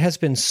 and it has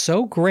been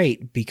so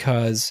great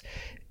because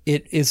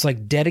it is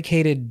like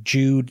dedicated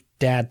Jude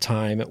dad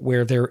time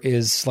where there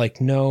is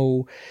like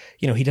no,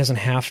 he doesn't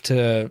have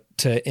to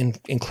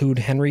include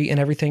Henry in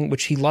everything,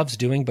 which he loves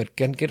doing, but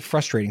can get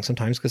frustrating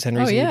sometimes because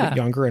Henry's a little bit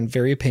younger and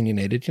very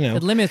opinionated.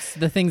 It limits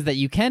the things that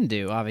you can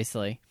do,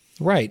 obviously.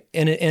 Right.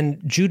 And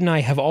Jude and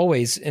I have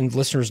always, and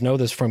listeners know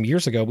this from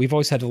years ago, we've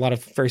always had a lot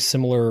of very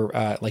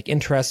similar like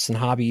interests and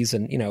hobbies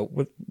and,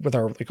 with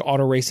our like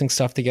auto racing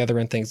stuff together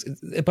and things.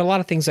 But a lot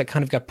of things that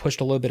kind of got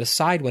pushed a little bit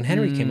aside when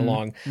Henry came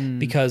along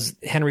because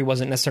Henry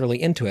wasn't necessarily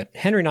into it.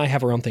 Henry and I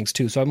have our own things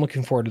too. So I'm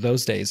looking forward to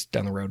those days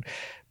down the road.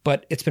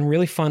 But it's been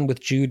really fun with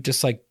Jude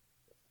just like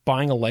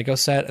buying a Lego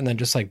set and then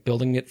just like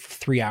building it for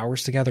 3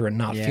 hours together and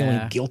not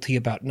feeling guilty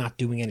about not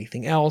doing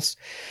anything else.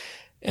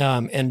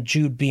 And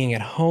Jude being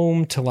at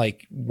home to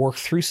like work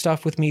through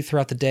stuff with me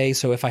throughout the day.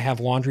 So if I have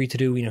laundry to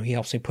do, he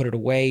helps me put it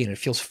away and it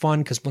feels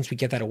fun because once we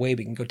get that away,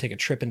 we can go take a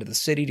trip into the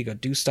city to go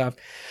do stuff.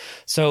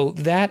 So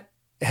that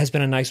has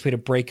been a nice way to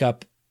break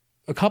up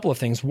a couple of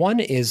things. One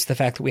is the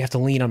fact that we have to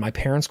lean on my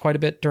parents quite a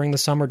bit during the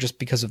summer just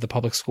because of the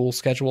public school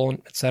schedule,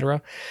 et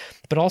cetera.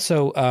 But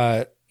also,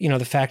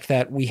 the fact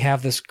that we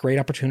have this great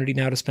opportunity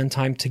now to spend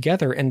time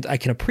together. And I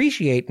can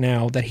appreciate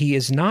now that he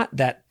is not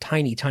that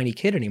tiny, tiny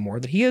kid anymore,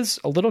 that he is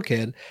a little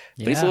kid,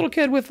 but he's a little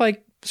kid with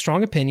like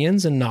strong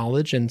opinions and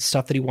knowledge and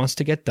stuff that he wants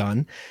to get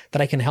done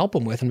that I can help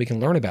him with and we can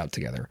learn about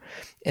together.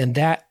 And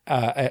that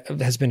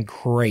has been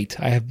great.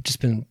 I have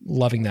just been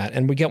loving that.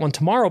 And we get one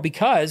tomorrow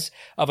because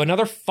of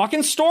another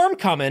fucking storm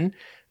coming.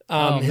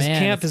 His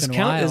camp is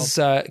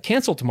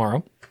canceled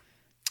tomorrow.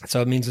 So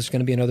it means there's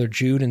going to be another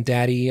Jude and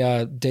Daddy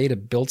day to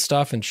build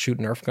stuff and shoot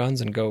Nerf guns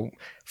and go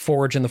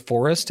forage in the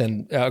forest.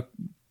 And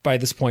by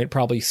this point,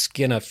 probably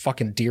skin a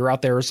fucking deer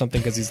out there or something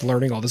because he's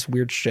learning all this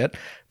weird shit.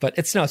 But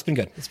it's been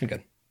good. It's been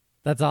good.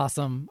 That's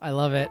awesome. I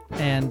love it.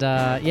 And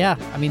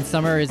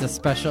summer is a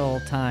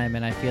special time,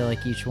 and I feel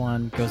like each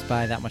one goes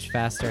by that much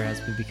faster as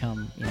we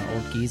become,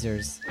 old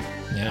geezers.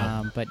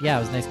 Yeah. It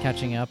was nice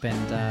catching up,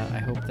 and I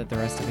hope that the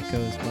rest of it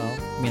goes well.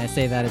 I mean, I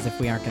say that as if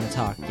we aren't going to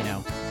talk,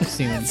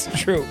 soon.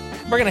 That's true.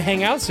 We're going to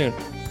hang out soon.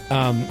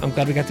 I'm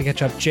glad we got to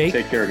catch up. Jake,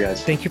 take care,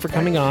 guys. Thank you for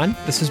coming on.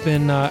 This has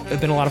been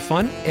a lot of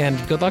fun, and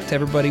good luck to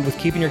everybody with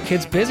keeping your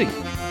kids busy.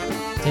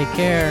 Take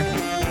care.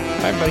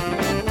 Bye,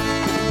 everybody.